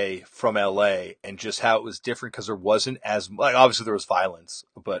the Bay from LA and just how it was different because there wasn't as like obviously there was violence,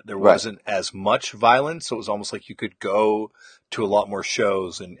 but there Right. wasn't as much violence. So it was almost like you could go to a lot more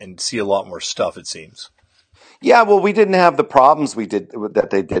shows and see a lot more stuff. It seems. Yeah, well, we didn't have the problems we did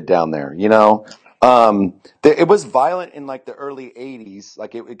that they did down there. It was violent in like the early '80s,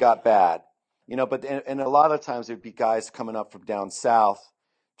 like it got bad. But and a lot of times it'd be guys coming up from down south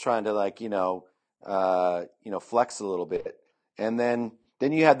trying to like flex a little bit, and then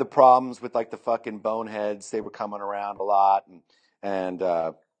you had the problems with like the fucking boneheads. They were coming around a lot, and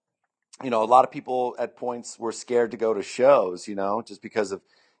a lot of people at points were scared to go to shows, just because of,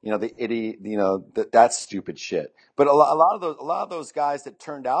 the idiot, that stupid shit. But a lot of those guys that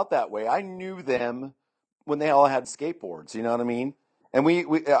turned out that way, I knew them when they all had skateboards. You know what I mean? And we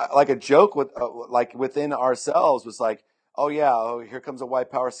like a joke with like within ourselves was like, oh yeah, oh here comes a white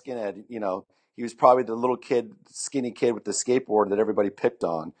power skinhead. He was probably the little kid, skinny kid with the skateboard that everybody picked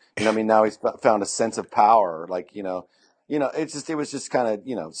on. I mean, now he's found a sense of power. Like, it was just kind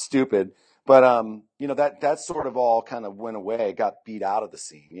of, stupid. But that sort of all kind of went away, got beat out of the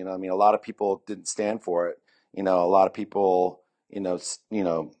scene. I mean, a lot of people didn't stand for it. A lot of people, you know,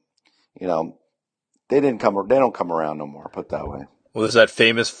 they don't come around no more, put it that way. Well, there's that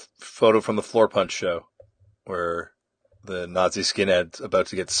famous photo from the Floor Punch show where the Nazi skinhead's about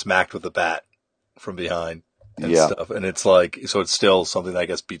to get smacked with a bat from behind and Yeah. stuff, and it's like so it's still something that I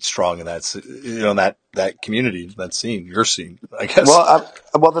guess beats strong in that in that community, that scene, your scene, I guess.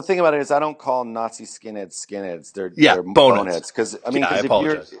 Well, the thing about it is I don't call Nazi skinheads. Yeah, They're boneheads. boneheads. Because Yeah, I because if you're,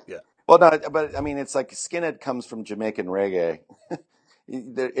 apologize. Yeah, well, no, but I mean, it's like skinhead comes from Jamaican reggae.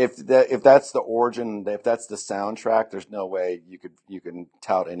 If that's the origin, if that's the soundtrack, there's no way you can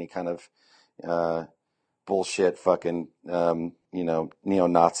tout any kind of uh, bullshit fucking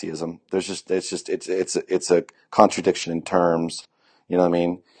neo-Nazism. It's a contradiction in terms. You know what I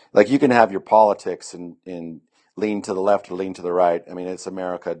mean? Like you can have your politics and lean to the left or lean to the right. I mean, it's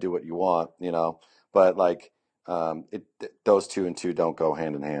America. Do what you want. But like those two and two don't go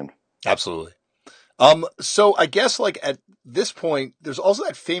hand in hand. absolutely. So I guess like at this point, there's also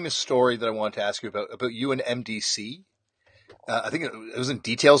that famous story that I wanted to ask you about you and MDC. I think it was in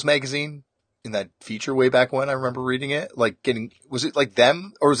Details magazine in that feature way back when. I remember reading it. Like was it like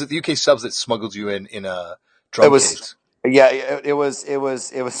them or was it the UK subs that smuggled you in a It drum was, case? yeah, it was.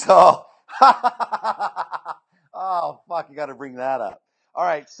 Oh, oh, fuck! You got to bring that up. All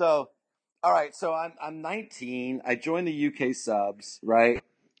right, so, I'm 19. I joined the UK subs, right?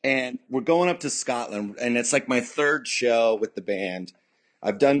 And we're going up to Scotland, and it's like my third show with the band.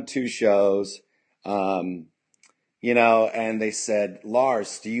 I've done two shows, um, and they said,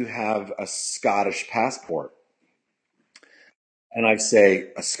 Lars, do you have a Scottish passport? And I say,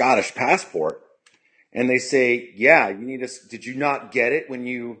 a Scottish passport? And they say, yeah, you need us. Did you not get it when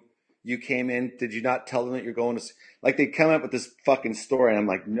you came in? Did you not tell them that you're going to, like, they come up with this fucking story, and I'm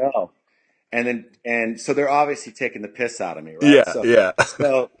like, no. And so they're obviously taking the piss out of me, right? Yeah, So, yeah.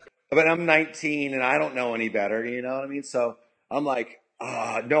 so, but I'm 19 and I don't know any better, you know what I mean? So I'm like,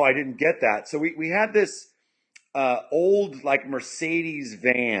 no, I didn't get that. So we had this old like Mercedes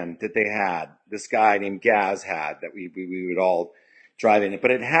van that they had. This guy named Gaz had that we would all drive in it,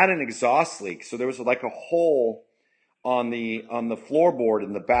 but it had an exhaust leak, so there was like a hole on the floorboard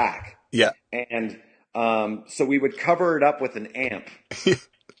in the back, Yeah. and so we would cover it up with an amp,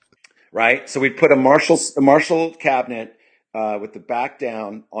 right? So we'd put a Marshall cabinet with the back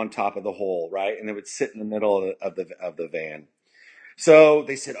down on top of the hole, right, and it would sit in the middle of the van. So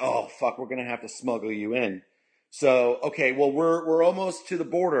they said, "Oh fuck, we're gonna have to smuggle you in." So, okay, well, we're almost to the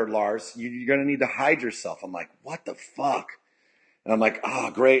border, Lars. You're going to need to hide yourself. I'm like, what the fuck? And I'm like,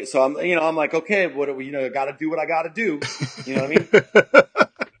 oh, great. So I'm like, okay, what do we, I got to do what I got to do. You know what I mean?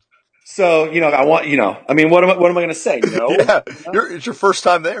 So, I want, what am I going to say? No. Yeah, it's your first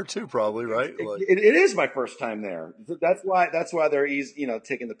time there too, probably, right? Like, It is my first time there. That's why they're easy,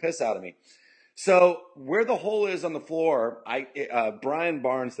 taking the piss out of me. So where the hole is on the floor, Brian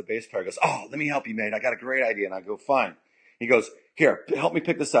Barnes, the bass player, goes, "Oh, let me help you, mate. I got a great idea." And I go, "Fine." He goes, "Here, help me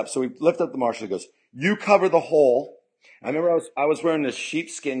pick this up." So we lift up the Marshall. He goes, "You cover the hole." I remember I was wearing this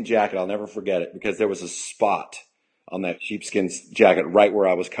sheepskin jacket. I'll never forget it because there was a spot on that sheepskin jacket right where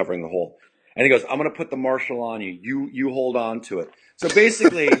I was covering the hole. And he goes, "I'm going to put the Marshall on you. You hold on to it." So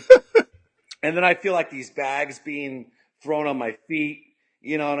basically, and then I feel like these bags being thrown on my feet.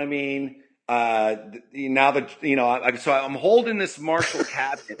 You know what I mean? Now that so I'm holding this Marshall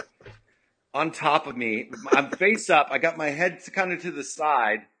cabinet on top of me. I'm face up. I got my head kind of to the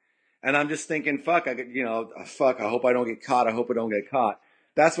side, and I'm just thinking, "Fuck! Fuck! I hope I don't get caught. I hope I don't get caught."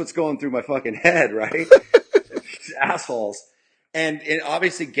 That's what's going through my fucking head, right? Assholes. And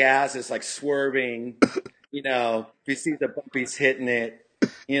obviously Gaz is like swerving. If he sees the bump, he's hitting it.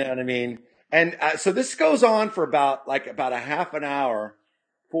 You know what I mean? And so this goes on for about a half an hour,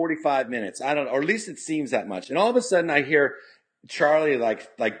 45 minutes. I don't know, or at least it seems that much. And all of a sudden I hear Charlie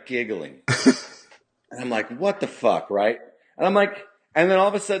like giggling. And I'm like, what the fuck, right? And I'm like, and then all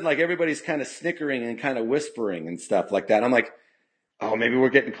of a sudden like everybody's kind of snickering and kind of whispering and stuff like that. And I'm like, oh, maybe we're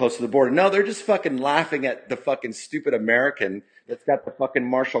getting close to the border. No, they're just fucking laughing at the fucking stupid American that's got the fucking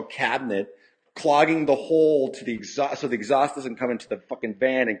Marshall cabinet clogging the hole to the exhaust so the exhaust doesn't come into the fucking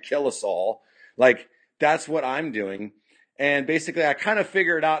van and kill us all. Like, that's what I'm doing. And basically I kind of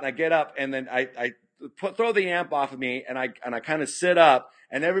figure it out and I get up and then I throw the amp off of me and I kind of sit up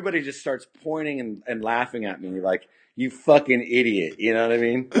and everybody just starts pointing and laughing at me like, you fucking idiot. You know what I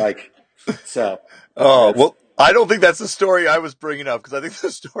mean? Like, so. oh, well, I don't think that's the story I was bringing up because I think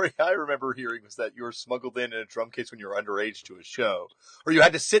the story I remember hearing was that you were smuggled in a drum case when you were underage to a show, or you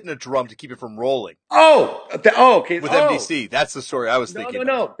had to sit in a drum to keep it from rolling. Okay. With MDC, that's the story I was thinking.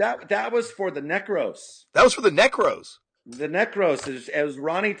 No. That was for the Necros. That was for the Necros. The Necros it was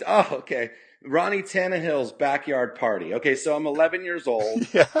Ronnie. Oh, okay. Ronnie Tannehill's backyard party. Okay, so I'm 11 years old.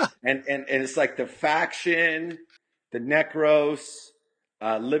 Yeah. And it's like the Faction, the Necros,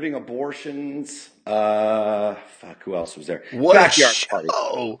 Living Abortions. Fuck, who else was there? What backyard a show. Party.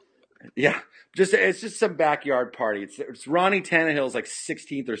 Yeah, it's just some backyard party. It's Ronnie Tannehill's like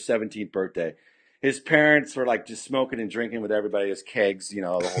 16th or 17th birthday. His parents were like just smoking and drinking with everybody as kegs, the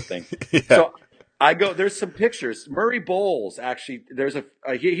whole thing. Yeah. So I go. There's some pictures. Murray Bowles actually. There's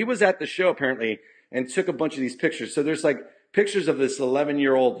he was at the show apparently and took a bunch of these pictures. So there's like pictures of this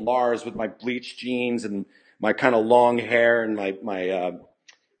 11-year-old Lars with my bleached jeans and my kind of long hair and my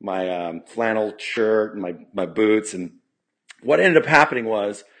flannel shirt and my boots. And what ended up happening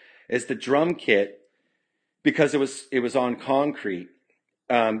is the drum kit, because it was on concrete,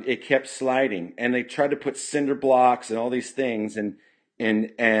 it kept sliding, and they tried to put cinder blocks and all these things, and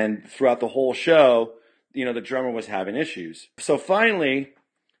throughout the whole show, the drummer was having issues. So finally,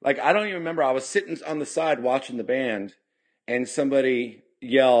 like I don't even remember, I was sitting on the side watching the band, and somebody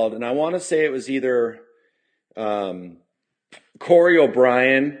yelled, and I want to say it was either Corey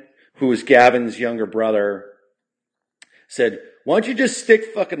O'Brien, who was Gavin's younger brother, said, "Why don't you just stick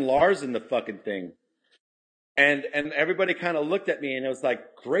fucking Lars in the fucking thing?" And everybody kind of looked at me and it was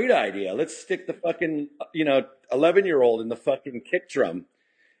like, great idea. Let's stick the fucking, 11-year-old in the fucking kick drum.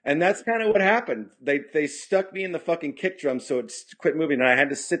 And that's kind of what happened. They stuck me in the fucking kick drum so it quit moving. And I had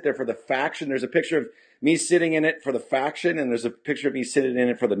to sit there for the Faction. There's a picture of me sitting in it for the Faction, and there's a picture of me sitting in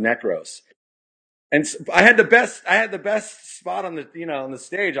it for the Necros. And I had the best spot on the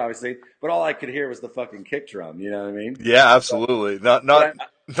stage, obviously, but all I could hear was the fucking kick drum. You know what I mean? Yeah, absolutely. Not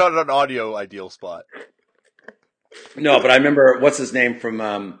an audio ideal spot. No, but I remember what's his name from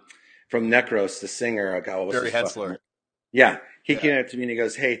Necros, the singer. God, Barry Hensler. Yeah, he came up to me and he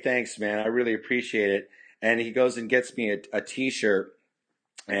goes, "Hey, thanks, man. I really appreciate it." And he goes and gets me a T-shirt,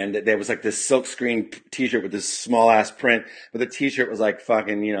 and there was like this silkscreen T-shirt with this small ass print, but the T-shirt was like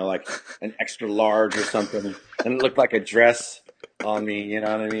fucking, like an extra large or something, and it looked like a dress on me. You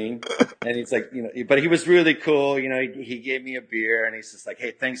know what I mean? And he's like, but he was really cool. He gave me a beer, and he's just like,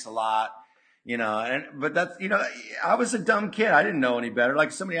 "Hey, thanks a lot." But that's, I was a dumb kid. I didn't know any better.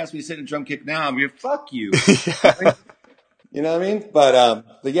 Like, somebody asked me to sit in a drum kit now, I'm like, fuck you. You know what I mean? But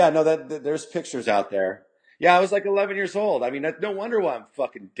yeah, no, there's pictures out there. Yeah, I was like 11 years old. I mean, that's no wonder why I'm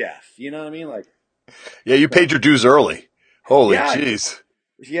fucking deaf. You know what I mean? Like, yeah, you paid your dues early. Holy jeez.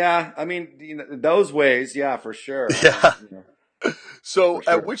 Yeah, I mean, those ways, yeah, for sure. I Yeah. mean, So for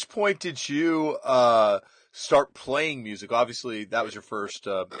at sure. which point did you start playing music? Obviously, that was your first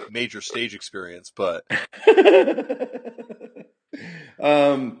major stage experience, but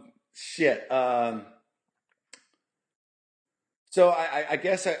Shit. So I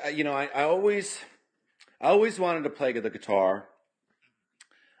guess I always wanted to play the guitar.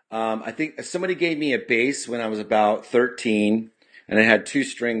 I think somebody gave me a bass when I was about 13, and it had two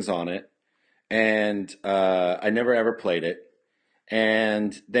strings on it, and I never ever played it.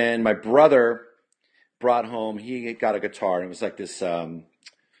 And then my brother brought home. He got a guitar, and it was like this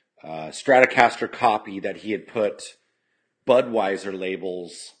Stratocaster copy that he had put Budweiser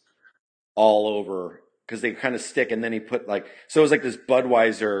labels all over because they kind of stick. And then he put like, so it was like this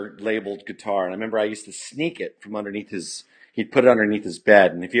Budweiser labeled guitar. And I remember I used to sneak it from underneath his, he'd put it underneath his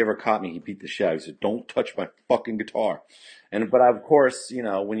bed. And if he ever caught me, he'd beat the shit out. He said, "Don't touch my fucking guitar." But of course,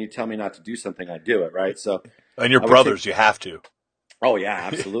 when you tell me not to do something, I do it, right? So and your I would take, brothers, you have to. oh yeah,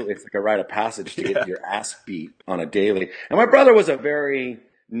 absolutely. It's like a rite of passage to get Yeah. your ass beat on a daily. And my brother was a very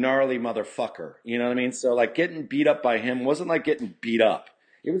gnarly motherfucker. You know what I mean? So like getting beat up by him wasn't like getting beat up.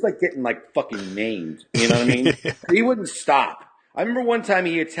 It was like getting like fucking maimed. You know what I mean? He wouldn't stop. I remember one time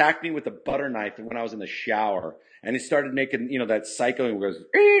he attacked me with a butter knife when I was in the shower, and he started making that psycho and goes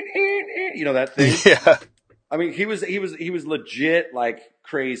that thing. Yeah. I mean, he was legit like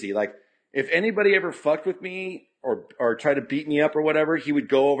crazy. Like if anybody ever fucked with me or tried to beat me up or whatever, he would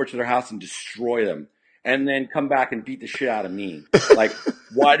go over to their house and destroy them, and then come back and beat the shit out of me. Like,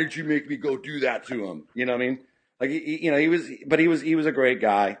 why did you make me go do that to him? You know what I mean? Like he was a great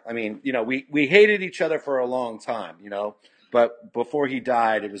guy. I mean, we hated each other for a long time, but before he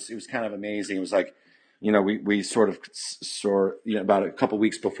died, it was kind of amazing. It was like, we sort of about a couple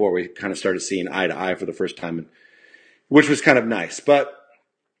weeks before we kind of started seeing eye to eye for the first time, which was kind of nice. But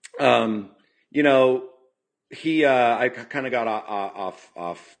um, you know, I kind of got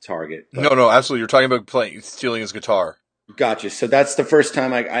off target, No, but no, absolutely. You're talking about stealing his guitar. gotcha. So that's the first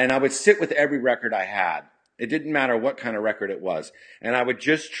time and I would sit with every record I had. It didn't matter what kind of record it was, and I would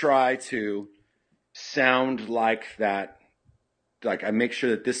just try to sound like that. Like I make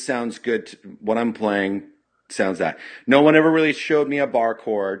sure that this sounds good. What I'm playing sounds that. No one ever really showed me a bar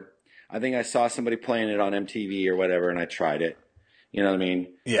chord. I think I saw somebody playing it on MTV or whatever, and I tried it. You know what I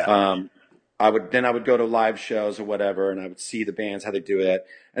mean? Yeah. I would go to live shows or whatever, and I would see the bands how they do it.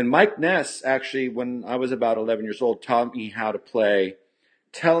 And Mike Ness actually, when I was about 11 years old, taught me how to play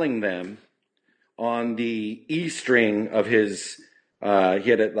 "Telling Them" on the E string of his. He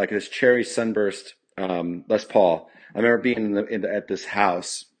had like this cherry sunburst Les Paul. I remember being at this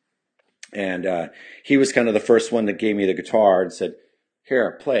house, and he was kind of the first one that gave me the guitar and said,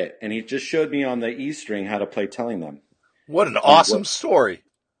 "Here, play it." And he just showed me on the E string how to play "Telling Them." What an awesome story.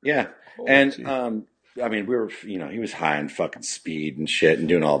 Yeah. Holy And gee. I mean, he was high on fucking speed and shit and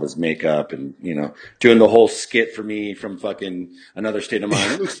doing all of his makeup and, doing the whole skit for me from fucking Another State of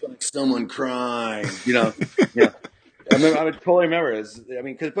Mind. It looks like someone crying, Yeah. I would totally remember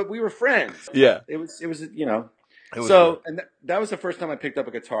but we were friends. Yeah. It was, It was great. so, and that was the first time I picked up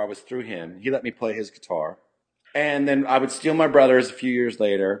a guitar was through him. He let me play his guitar. And then I would steal my brother's a few years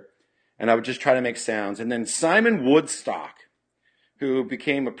later, and I would just try to make sounds. And then Simon Woodstock, who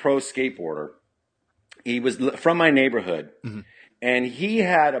became a pro skateboarder, he was from my neighborhood, Mhm. and he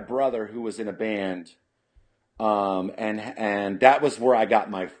had a brother who was in a band, and that was where I got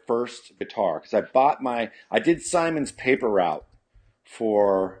my first guitar because I did Simon's paper route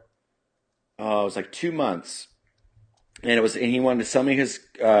for it was like 2 months, and he wanted to sell me his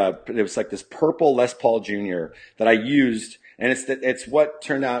it was like this purple Les Paul Jr. that I used, and it's what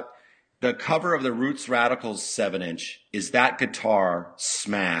turned out. The cover of the Roots Radicals 7-inch is that guitar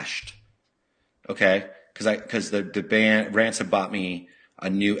smashed. Okay, because the band Ransom bought me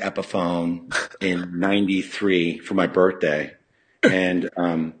a new Epiphone in '93 for my birthday, and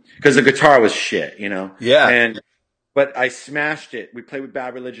because the guitar was shit, Yeah. but I smashed it. We played with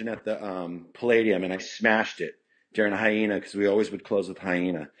Bad Religion at the Palladium, and I smashed it during Hyena because we always would close with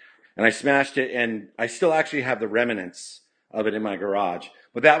Hyena, and I smashed it, and I still actually have the remnants of it in my garage.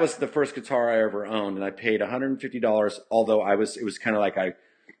 But that was the first guitar I ever owned, and I paid $150. Although it was kind of like I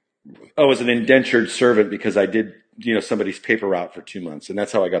was an indentured servant because I did somebody's paper route for 2 months, and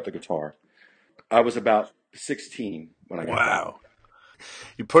that's how I got the guitar. I was about 16 when I got that. Wow.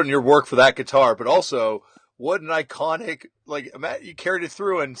 You put in your work for that guitar, but also what an iconic, like, you carried it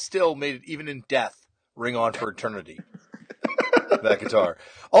through and still made it, even in death, ring on for eternity. That guitar.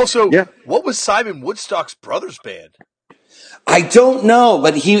 Also, Yeah. what was Simon Woodstock's brother's band? I don't know,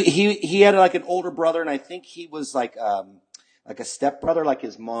 but he had like an older brother, and I think he was like like a stepbrother, like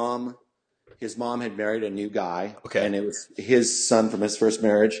his mom. His mom had married a new guy, Okay. and it was his son from his first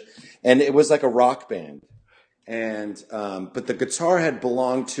marriage, and it was like a rock band. And but the guitar had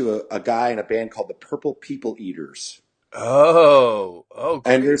belonged to a guy in a band called the Purple People Eaters. Oh, And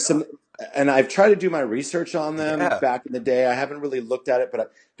great. there's some, and I've tried to do my research on them Yeah. back in the day. I haven't really looked at it,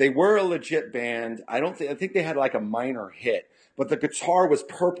 but they were a legit band. I think they had like a minor hit, but the guitar was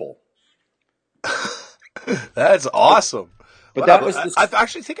purple. That's awesome. But that Wow. was I this.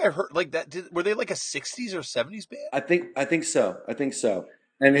 actually think I heard like that. Were they like a 60s or 70s band? I think so. I think so.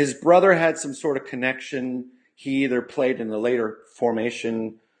 And his brother had some sort of connection. He either played in the later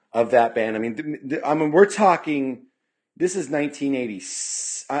formation of that band. I mean, we're talking. This is 1980.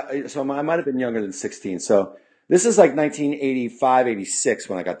 So I might have been younger than 16. So this is like 1985, 86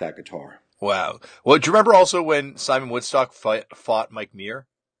 when I got that guitar. Wow. Well, do you remember also when Simon Woodstock fought Mike Muir?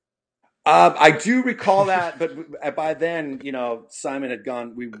 I do recall that, but by then, Simon had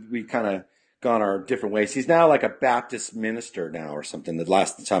gone. We kind of gone our different ways. He's now like a Baptist minister now or something. The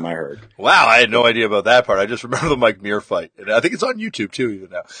last time I heard. Wow, I had no idea about that part. I just remember the Mike Muir fight, and I think it's on YouTube too, even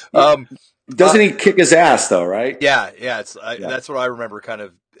now. Yeah. Uh, Doesn't he kick his ass though? Right? yeah. Yeah. That's what I remember kind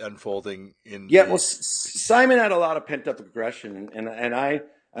of unfolding in. Yeah. Well, Simon had a lot of pent up aggression, and I he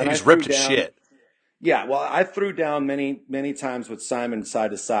I just threw ripped his down. shit. Yeah. Well, I threw down many times with Simon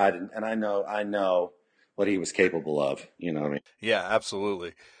side to side, and I know what he was capable of. You know what I mean? Yeah,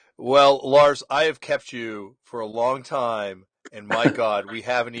 absolutely. Well, Lars, I have kept you for a long time, and my God, we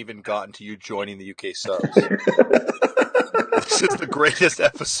haven't even gotten to you joining the UK subs. This is the greatest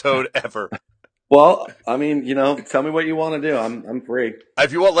episode ever. Well, I mean, tell me what you want to do. I'm free.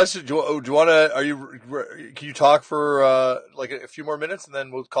 If you want, do you want to? Can you talk for like a few more minutes, and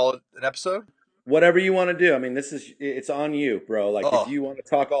then we'll call it an episode? Whatever you want to do. I mean, it's on you, bro. Like if Oh, you want to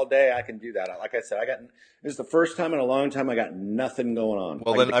talk all day, I can do that. Like I said, this is the first time in a long time I got nothing going on.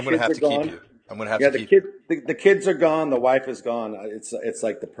 well, Like then the I'm going to kids have are to keep gone. you. I'm going to have Yeah, to keep you. the kids are gone. The wife is gone. It's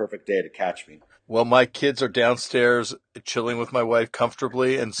like the perfect day to catch me. Well, my kids are downstairs chilling with my wife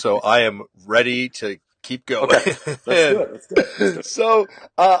comfortably, and so I am ready to keep going. Okay, let's do it. Let's do it. Let's do it. So,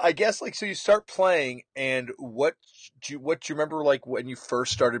 I guess so you start playing, and what do you remember like when you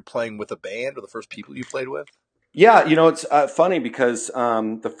first started playing with a band, or the first people you played with? Yeah, it's funny because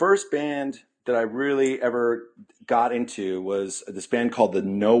the first band that I really ever got into was this band called the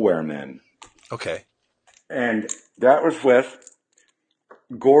Nowhere Men. Okay. And that was with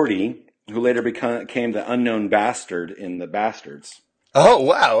Gordy, who later became the unknown bastard in the Bastards. Oh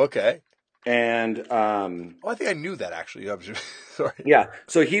wow. Okay. And I think I knew that actually. I'm sorry. yeah,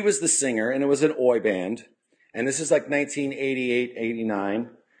 so he was the singer, and it was an Oi band. And this is like 1988, 89.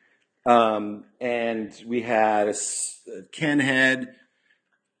 And we had Ken Head.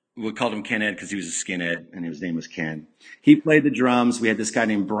 We called him Ken Head because he was a skinhead, and his name was Ken. He played the drums. We had this guy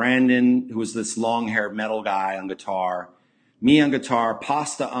named Brandon, who was this long-haired metal guy on guitar. Me on guitar,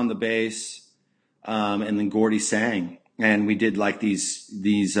 Pasta on the bass, and then Gordy sang. And we did like these.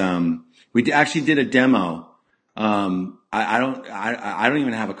 Actually did a demo. I don't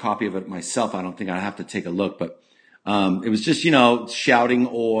even have a copy of it myself. I don't think I have to take a look, but it was just shouting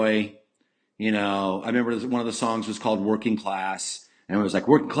 "Oi." I remember one of the songs was called "Working Class." And it was like,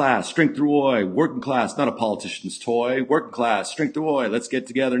 working class, strength through Oi, working class, not a politician's toy, working class, strength through Oi, let's get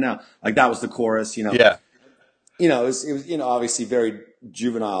together now. Like that was the chorus, Yeah. It was obviously very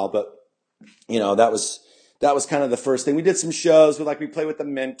juvenile, but that was kind of the first thing. We did some shows we played with the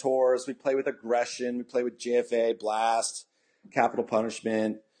Mentors, we played with Aggression, we played with JFA, Blast, Capital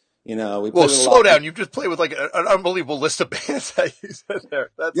Punishment. We played with slow down. You've just played with like an unbelievable list of bands that you said there.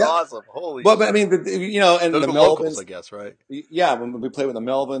 That's awesome. Holy well, shit. but I mean, and Those the are Melvins, locals, I guess, right? Yeah, when we played with the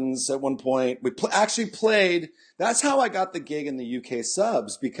Melvins at one point, we actually played. That's how I got the gig in the UK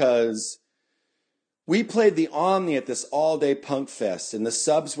subs, because we played the Omni at this all-day punk fest, and the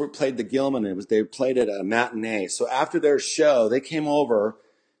subs played the Gilman. And they played it at a matinee. So after their show, they came over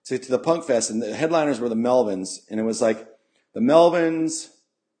to the punk fest, and the headliners were the Melvins, and it was like the Melvins,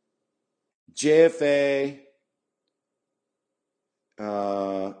 JFA,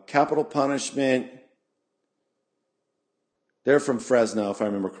 Capital Punishment. They're from Fresno, if I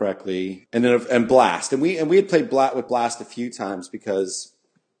remember correctly, and Blast, and we had played with Blast a few times because,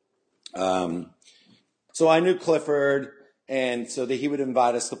 so I knew Clifford, and so he would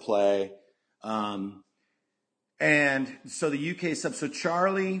invite us to play, and so the UK sub. So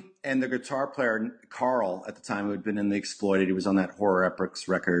Charlie and the guitar player Carl at the time, who had been in The Exploited, he was on that Horror Epics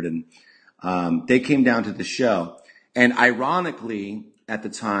record, and they came down to the show, and ironically, at the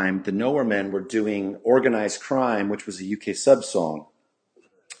time, the Nowhere Men were doing Organized Crime, which was a UK sub song.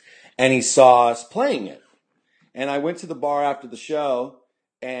 And he saw us playing it. And I went to the bar after the show,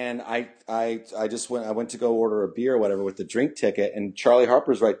 and I went to go order a beer or whatever with the drink ticket, and Charlie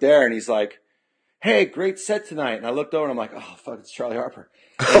Harper's right there, and he's like, "Hey, great set tonight." And I looked over and I'm like, "Oh fuck, it's Charlie Harper."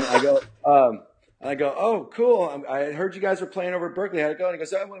 And I go, "Oh, cool. I heard you guys were playing over at Berkeley. How'd it go?" And he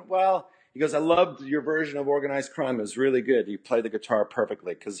goes, "I went well." He goes, "I loved your version of Organized Crime. It was really good. You played the guitar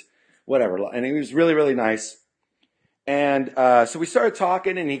perfectly." Because whatever. And he was really, really nice. And so we started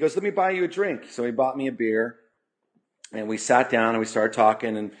talking, and he goes, "Let me buy you a drink." So he bought me a beer, and we sat down and we started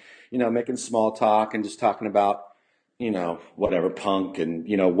talking, and making small talk and just talking about whatever, punk, and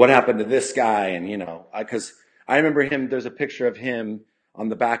what happened to this guy, and because I remember him. There's a picture of him on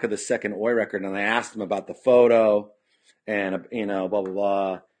the back of the second Oi record, and I asked him about the photo, and blah blah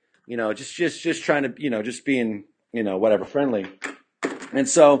blah, just trying to just being whatever, friendly. And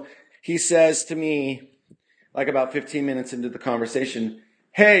so he says to me, like about 15 minutes into the conversation,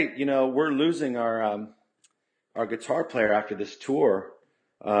 "Hey, we're losing our guitar player after this tour.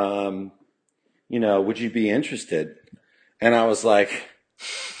 Would you be interested?" And I was like,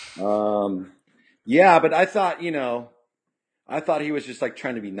 yeah, but I thought he was just like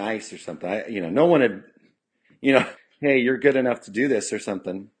trying to be nice or something. No one had, "Hey, you're good enough to do this," or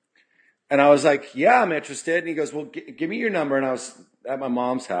something. And I was like, "Yeah, I'm interested." And he goes, "Well, give me your number." And I was at my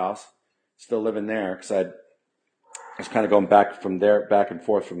mom's house, still living there, because I was kind of going back and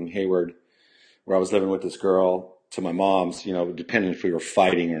forth from Hayward, where I was living with this girl, to my mom's, depending if we were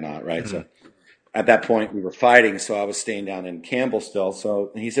fighting or not, right? Mm-hmm. So at that point we were fighting, so I was staying down in Campbell still.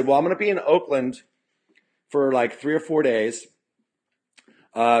 So he said, "Well, I'm going to be in Oakland for like 3 or 4 days."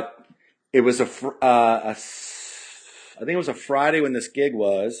 It was I think it was a Friday when this gig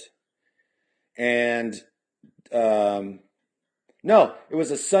was, and no, it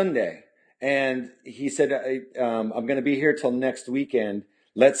was a Sunday. And he said, "I'm going to be here till next weekend.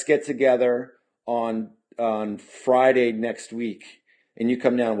 Let's get together on Friday next week, and you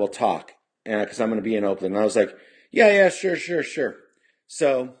come down and we'll talk, because I'm going to be in Oakland." And I was like, yeah, sure.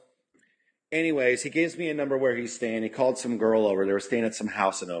 So anyways, he gives me a number where he's staying. He called some girl over. They were staying at some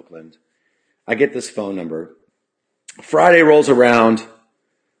house in Oakland. I get this phone number. Friday rolls around.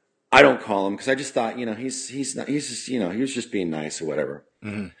 I don't call him because I just thought, he's not, he's just, he was just being nice or whatever.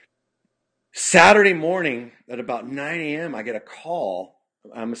 Mm-hmm. Saturday morning at about 9 a.m., I get a call.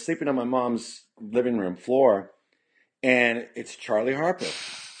 I'm sleeping on my mom's living room floor, and it's Charlie Harper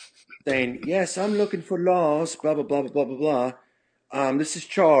saying, "Yes, I'm looking for Lars, blah, blah, blah, blah, blah, blah. This is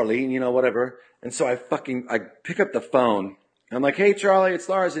Charlie," whatever. And so I pick up the phone. I'm like, "Hey, Charlie, it's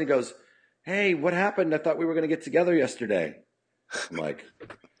Lars." And he goes, "Hey, what happened? I thought we were going to get together yesterday." I'm like,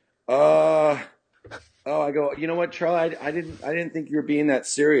 I go, "You know what, Charlie? I didn't think you were being that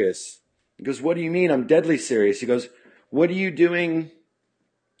serious." He goes, "What do you mean? I'm deadly serious." He goes, "What are you doing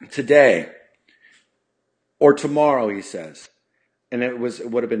today or tomorrow?" He says. And it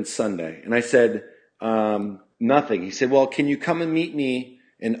would have been Sunday. And I said, "Nothing." He said, "Well, can you come and meet me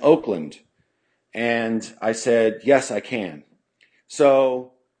in Oakland?" And I said, "Yes, I can."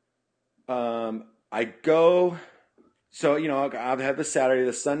 So I go. So, I've had the Saturday,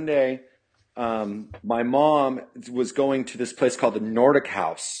 the Sunday. My mom was going to this place called the Nordic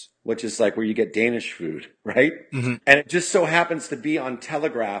House, which is like where you get Danish food, right? Mm-hmm. And it just so happens to be on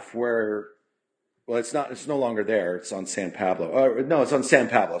Telegraph, where, well, it's no longer there. It's on San Pablo. No, it's on San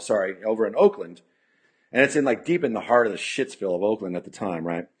Pablo, sorry, over in Oakland. And it's in like deep in the heart of the Shitsville of Oakland at the time,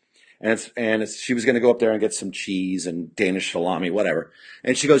 right? And she was going to go up there and get some cheese and Danish salami, whatever.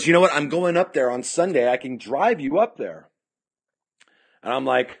 And she goes, "You know what? I'm going up there on Sunday. I can drive you up there." And I'm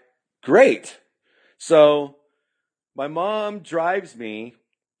like, "Great." So my mom drives me,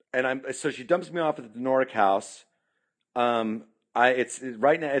 and so she dumps me off at the Nordic House. It's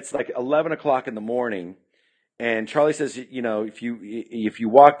right now. It's like 11 o'clock in the morning, and Charlie says, if you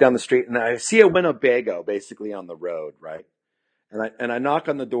walk down the street, and I see a Winnebago basically on the road, right? And I knock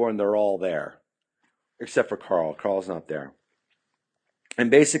on the door, and they're all there, except for Carl. Carl's not there. And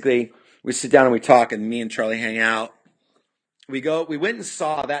basically, we sit down and we talk, and me and Charlie hang out. We went and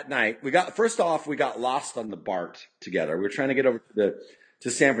saw that night. We got lost on the BART together. We were trying to get over to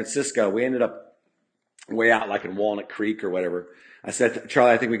San Francisco. We ended up way out like in Walnut Creek or whatever. I said,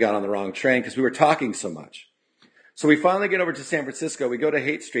 "Charlie, I think we got on the wrong train," because we were talking so much. So we finally get over to San Francisco. We go to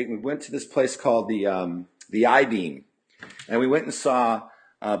Haight Street, and we went to this place called the I-Beam. And we went and saw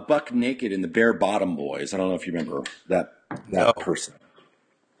Buck Naked and the Bare Bottom Boys. I don't know if you remember that person.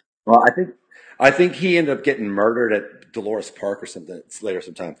 Well, I think he ended up getting murdered at Dolores Park or something later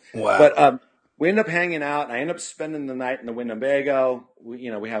sometime. Wow. But we ended up hanging out, and I ended up spending the night in the Winnebago. We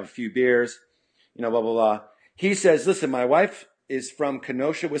have a few beers, blah, blah, blah. He says, "Listen, my wife is from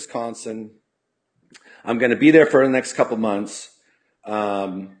Kenosha, Wisconsin. I'm going to be there for the next couple months.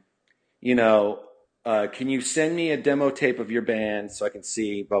 Um, you know, can you send me a demo tape of your band so I can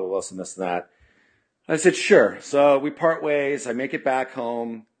see blah, blah, blah, and this and that? I said, sure. So we part ways. I make it back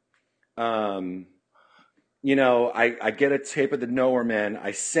home. Um, I get a tape of the Nowhere Men.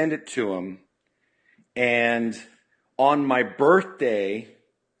 I send it to him. And on my birthday,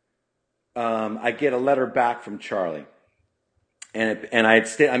 I get a letter back from Charlie. And I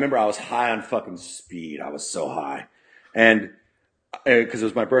remember I was high on fucking speed. I was so high. And because it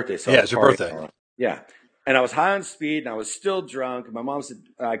was my birthday. So I Yeah, was it's your partying birthday. all around. Yeah. And I was high on speed and I was still drunk. And my mom said,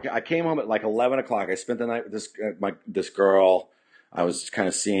 I came home at like 11 o'clock. I spent the night with this girl I was kind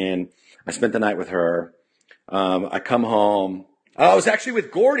of seeing. I spent the night with her. I come home. I was actually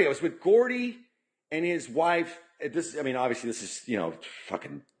with Gordy. I was with Gordy and his wife. Obviously this is,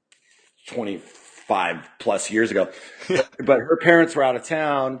 fucking 25 plus years ago, but her parents were out of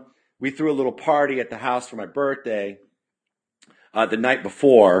town. We threw a little party at the house for my birthday, the night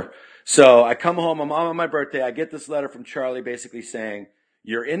before. So I come home, I'm on my birthday. I get this letter from Charlie basically saying,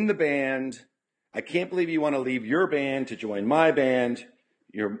 you're in the band. I can't believe you want to leave your band to join my band.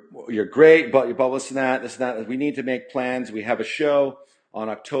 You're great, but this and that. We need to make plans. We have a show on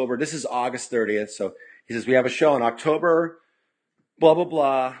October. This is August 30th. So he says, we have a show on October, blah, blah,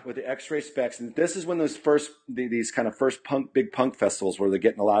 blah, with the X-Ray Specs. And this is when these kind of first big punk festivals where they're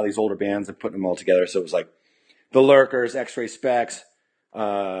getting a lot of these older bands and putting them all together. So it was like the Lurkers, X-Ray Specs,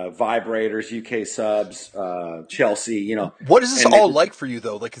 Vibrators, UK Subs, Chelsea, What is this and all like for you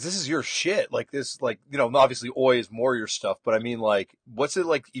though? Like, 'cause this is your shit. Like this, like, obviously Oi is more your stuff, but I mean, like, what's it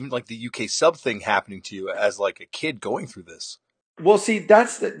like, even like the UK sub thing happening to you as like a kid going through this? well, see,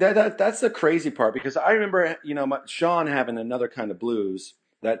 that's the crazy part because I remember, Sean having Another Kind of Blues,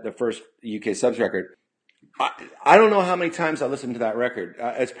 that the first UK Subs record. I don't know how many times I listened to that record.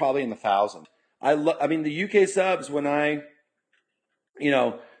 It's probably in the thousands. The UK Subs when I,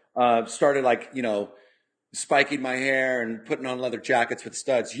 started spiking my hair and putting on leather jackets with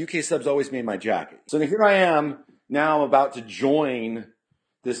studs. UK Subs always made my jacket. So here I am now about to join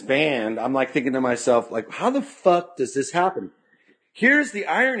this band. I'm like thinking to myself, like, how the fuck does this happen? Here's the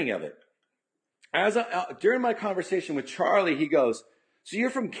irony of it. During my conversation with Charlie, he goes, so you're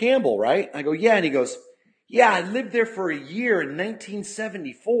from Campbell, right? I go, yeah. And he goes, yeah, I lived there for a year in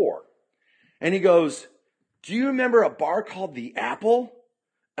 1974. And he goes, do you remember a bar called The Apple?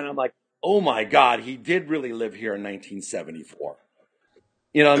 And I'm like, oh my God, he did really live here in 1974.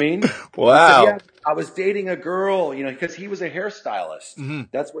 You know what I mean? He said, Wow. yeah, I was dating a girl, because he was a hairstylist. Mm-hmm.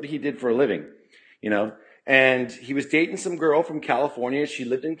 That's what he did for a living, and he was dating some girl from California. She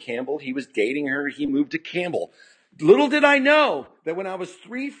lived in Campbell. He was dating her. He moved to Campbell. Little did I know that when I was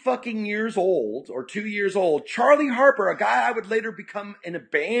 3 fucking years old or 2 years old, Charlie Harper, a guy I would later become in a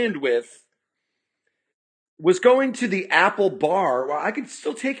band with, was going to the Apple bar. Well, I could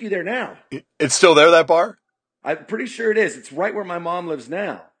still take you there now. It's still there, that bar? I'm pretty sure it is. It's right where my mom lives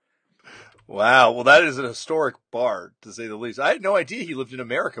now. Wow. Well, that is an historic bar, to say the least. I had no idea he lived in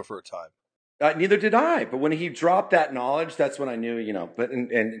America for a time. Neither did I. But when he dropped that knowledge, that's when I knew, But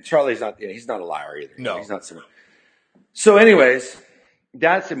and Charlie's not. He's not a liar either. No, he's not. So, anyways,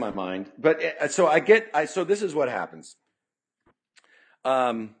 that's in my mind. But so this is what happens.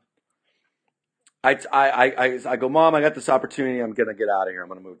 I go, Mom, I got this opportunity. I'm gonna get out of here. I'm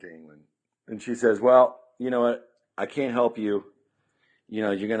gonna move to England. And she says, well, you know what? I can't help you.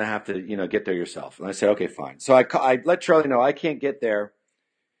 You're gonna have to, get there yourself. And I said, okay, fine. So I let Charlie know I can't get there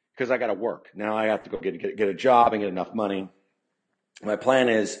because I got to work. Now I have to go get a job and get enough money. My plan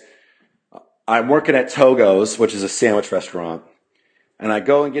is I'm working at Togo's, which is a sandwich restaurant. And I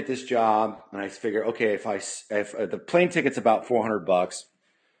go and get this job and I figure, okay, if the plane ticket's about $400,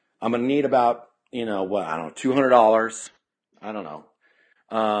 I'm going to need about, I don't know, $200. I don't know.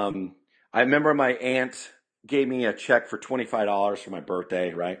 I remember my aunt gave me a check for $25 for my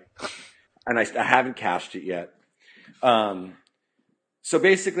birthday, right? And I haven't cashed it yet. So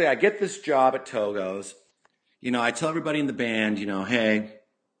basically, I get this job at Togo's. I tell everybody in the band, hey,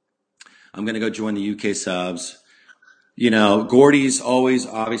 I'm going to go join the UK Subs. Gordy's always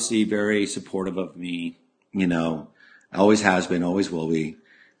obviously very supportive of me. Always has been, always will be.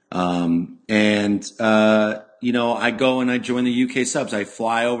 I go and I join the UK Subs. I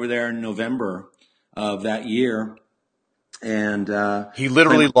fly over there in November of that year. And he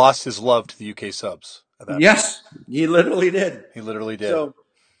literally lost his love to the UK Subs. Yes, he literally did. He literally did. So,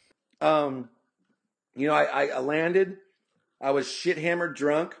 I landed. I was shit hammered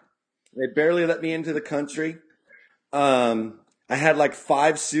drunk. They barely let me into the country. I I had like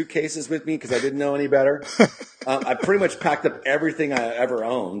 5 suitcases with me because I didn't know any better. I pretty much packed up everything I ever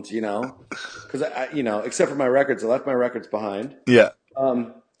owned, because except for my records, I left my records behind. Yeah.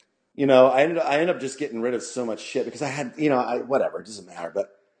 I ended up just getting rid of so much shit because I had, whatever, it doesn't matter.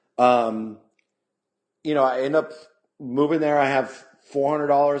 But, I end up moving there. I have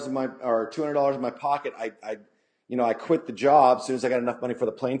 $400 or $200 in my pocket. I quit the job as soon as I got enough money for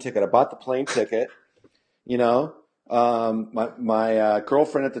the plane ticket. I bought the plane ticket. My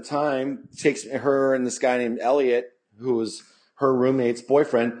girlfriend at the time takes her and this guy named Elliot, who was her roommate's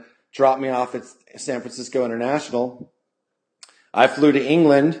boyfriend, dropped me off at San Francisco International. I flew to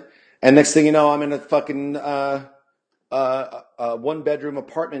England, and next thing you know, I'm in a fucking 1-bedroom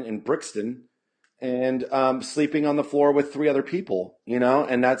apartment in Brixton, and sleeping on the floor with 3 other people.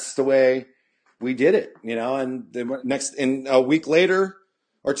 And that's the way we did it. And a week later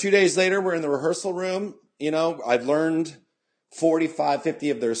or 2 days later, we're in the rehearsal room. I've learned 45, 50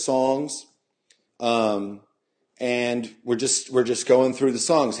 of their songs. And we're just going through the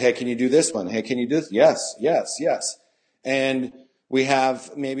songs. Hey, can you do this one? Hey, can you do this? Yes, yes, yes. And we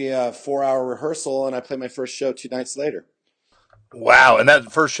have maybe a 4-hour rehearsal, and I play my first show 2 nights later. Wow. And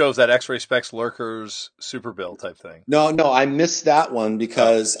that first show is that X-Ray Specs Lurkers Super Bill type thing. No, I missed that one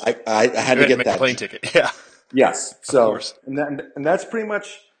because I had to get that plane ticket. Yeah. Yes. So, of course. And that's pretty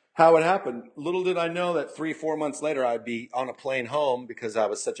much how it happened. Little did I know that 3-4 months later I'd be on a plane home because I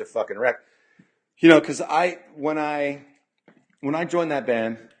was such a fucking wreck. Because when I joined that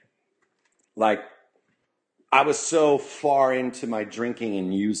band, like, I was so far into my drinking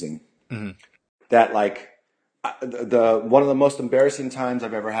and using that, like, one of the most embarrassing times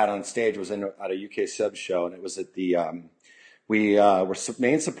I've ever had on stage was at a UK sub show, and it was at the we were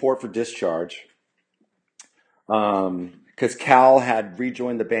main support for Discharge. Because Cal had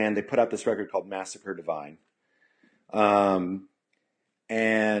rejoined the band. They put out this record called Massacre Divine. We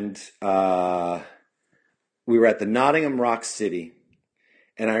were at the Nottingham Rock City.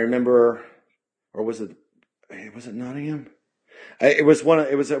 And I remember, or was it Nottingham? It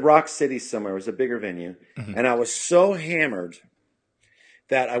was at Rock City somewhere. It was a bigger venue. Mm-hmm. And I was so hammered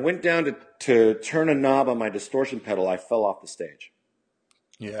that I went down to turn a knob on my distortion pedal. I fell off the stage.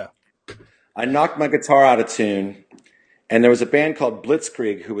 Yeah. I knocked my guitar out of tune. And there was a band called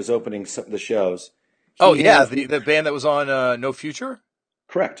Blitzkrieg who was opening some of the shows. The band that was on No Future?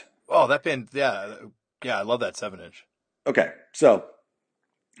 Correct. Oh, that band, yeah, I love that 7-inch. Okay, so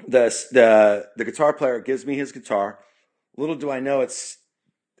the guitar player gives me his guitar. Little do I know it's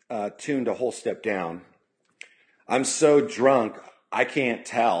tuned a whole step down. I'm so drunk, I can't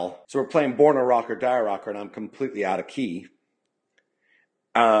tell. So we're playing Born a Rocker, Die a Rocker, and I'm completely out of key.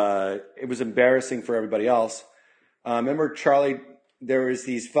 It was embarrassing for everybody else. Remember, Charlie, there was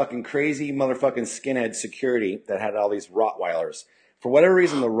these fucking crazy motherfucking skinhead security that had all these Rottweilers. For whatever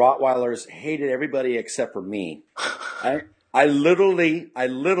reason, the Rottweilers hated everybody except for me. I literally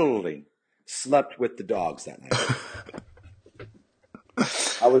slept with the dogs that night.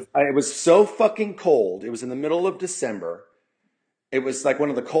 It was so fucking cold. It was in the middle of December. It was like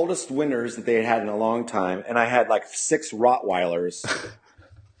one of the coldest winters that they had in a long time. And I had like 6 Rottweilers.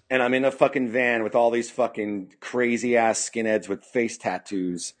 And I'm in a fucking van with all these fucking crazy ass skinheads with face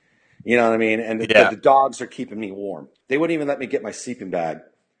tattoos. You know what I mean? And the dogs are keeping me warm. They wouldn't even let me get my sleeping bag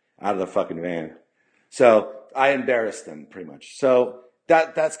out of the fucking van. So I embarrassed them pretty much. So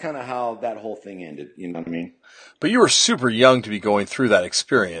that's kind of how that whole thing ended. You know what I mean? But you were super young to be going through that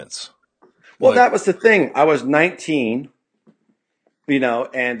experience. Well, that was the thing. I was 19.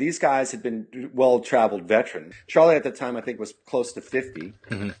 And these guys had been well-traveled veterans. Charlie at the time, I think, was close to 50.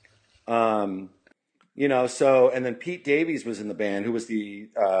 Mm-hmm. And then Pete Davies was in the band, who was the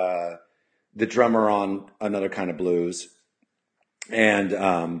drummer on Another Kind of Blues. And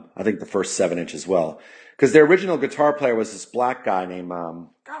I think the first 7-inch as well. Because their original guitar player was this black guy named,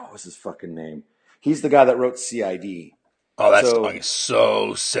 what was his fucking name? He's the guy that wrote CID. Oh, that song is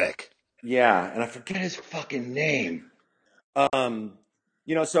so sick. Yeah, and I forget his fucking name.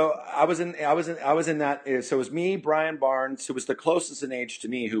 So I was in that. So it was me, Brian Barnes, who was the closest in age to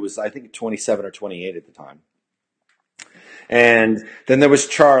me, who was, I think, 27 or 28 at the time. And then there was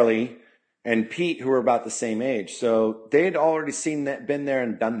Charlie and Pete, who were about the same age. So they had already been there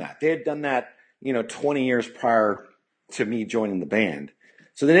and done that. They had done that, 20 years prior to me joining the band.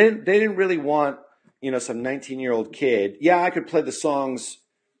 So they didn't really want, some 19-year-old kid. Yeah, I could play the songs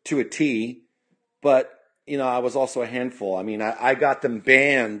to a T, but I was also a handful. I mean, I got them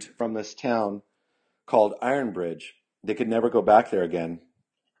banned from this town called Ironbridge. They could never go back there again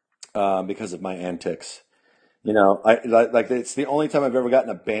because of my antics. It's the only time I've ever gotten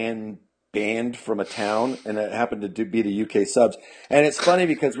a ban banned from a town, and it happened to be the UK Subs. And it's funny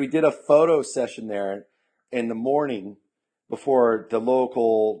because we did a photo session there in the morning before the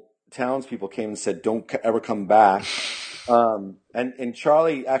local townspeople came and said, "Don't ever come back." And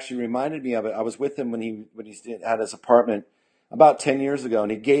Charlie actually reminded me of it. I was with him when he had his apartment about 10 years ago,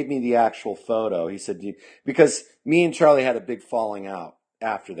 and he gave me the actual photo. He said, because me and Charlie had a big falling out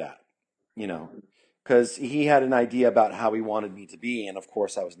after that, because he had an idea about how he wanted me to be. And of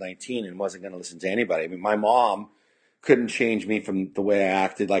course, I was 19 and wasn't going to listen to anybody. I mean, my mom couldn't change me from the way I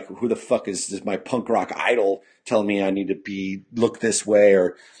acted. Like, who the fuck is my punk rock idol telling me I need to look this way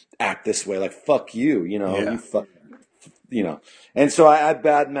or act this way? Like, fuck you, Yeah. you fuck, And so I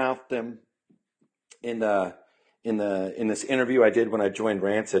badmouthed them in this interview I did when I joined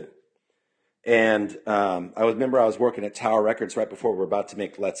Rancid. And I was working at Tower Records right before we were about to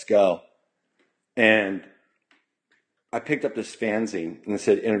make Let's Go. And I picked up this fanzine and it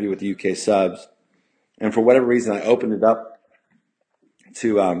said interview with the UK Subs. And for whatever reason, I opened it up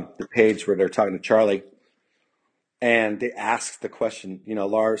to the page where they're talking to Charlie. And they asked the question,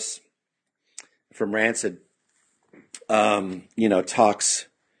 Lars from Rancid, talks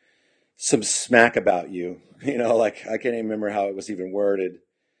some smack about you. Like, I can't even remember how it was even worded.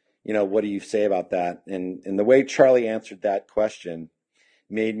 What do you say about that? And the way Charlie answered that question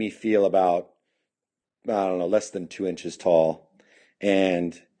made me feel about, I don't know, less than 2 inches tall.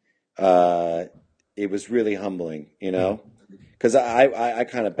 And it was really humbling, because I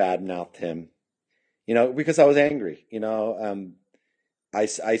kind of badmouthed him, because I was angry, I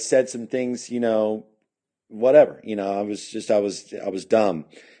said some things, whatever, I was dumb.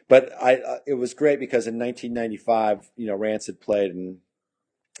 But it was great because in 1995, Rancid played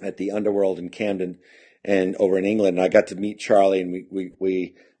at the Underworld in Camden and over in England, and I got to meet Charlie, and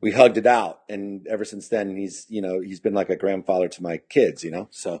we hugged it out. And ever since then, he's been like a grandfather to my kids,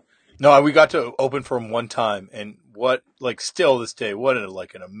 so. No, we got to open for him one time, and still this day, what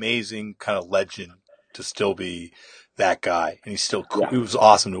an amazing kind of legend to still be that guy. And he's still cool. Yeah. He was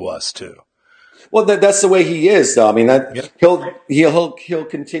awesome to us too. Well, that's the way he is, though. I mean, he'll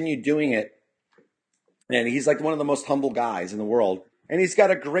continue doing it, and he's like one of the most humble guys in the world, and he's got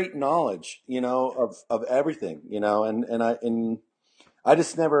a great knowledge, of everything, and I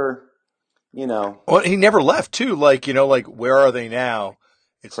just never, Well, he never left too. Where are they now?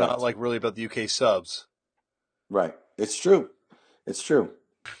 It's Correct. Not really about the UK Subs. Right. It's true. It's true.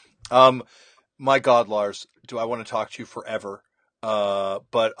 My God, Lars, do I want to talk to you forever?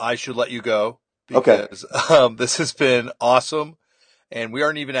 But I should let you go because this has been awesome, and we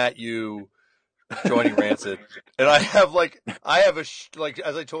aren't even at you joining Rancid. And I have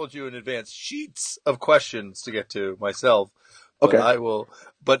as I told you in advance, sheets of questions to get to myself. But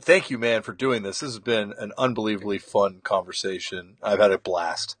But thank you, man, for doing this. This has been an unbelievably fun conversation. I've had a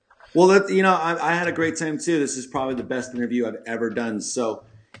blast. Well, I had a great time too. This is probably the best interview I've ever done. So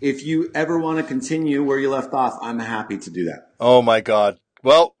if you ever want to continue where you left off, I'm happy to do that. Oh my God.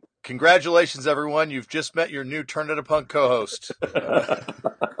 Well, congratulations, everyone. You've just met your new Turn It a Punk co-host.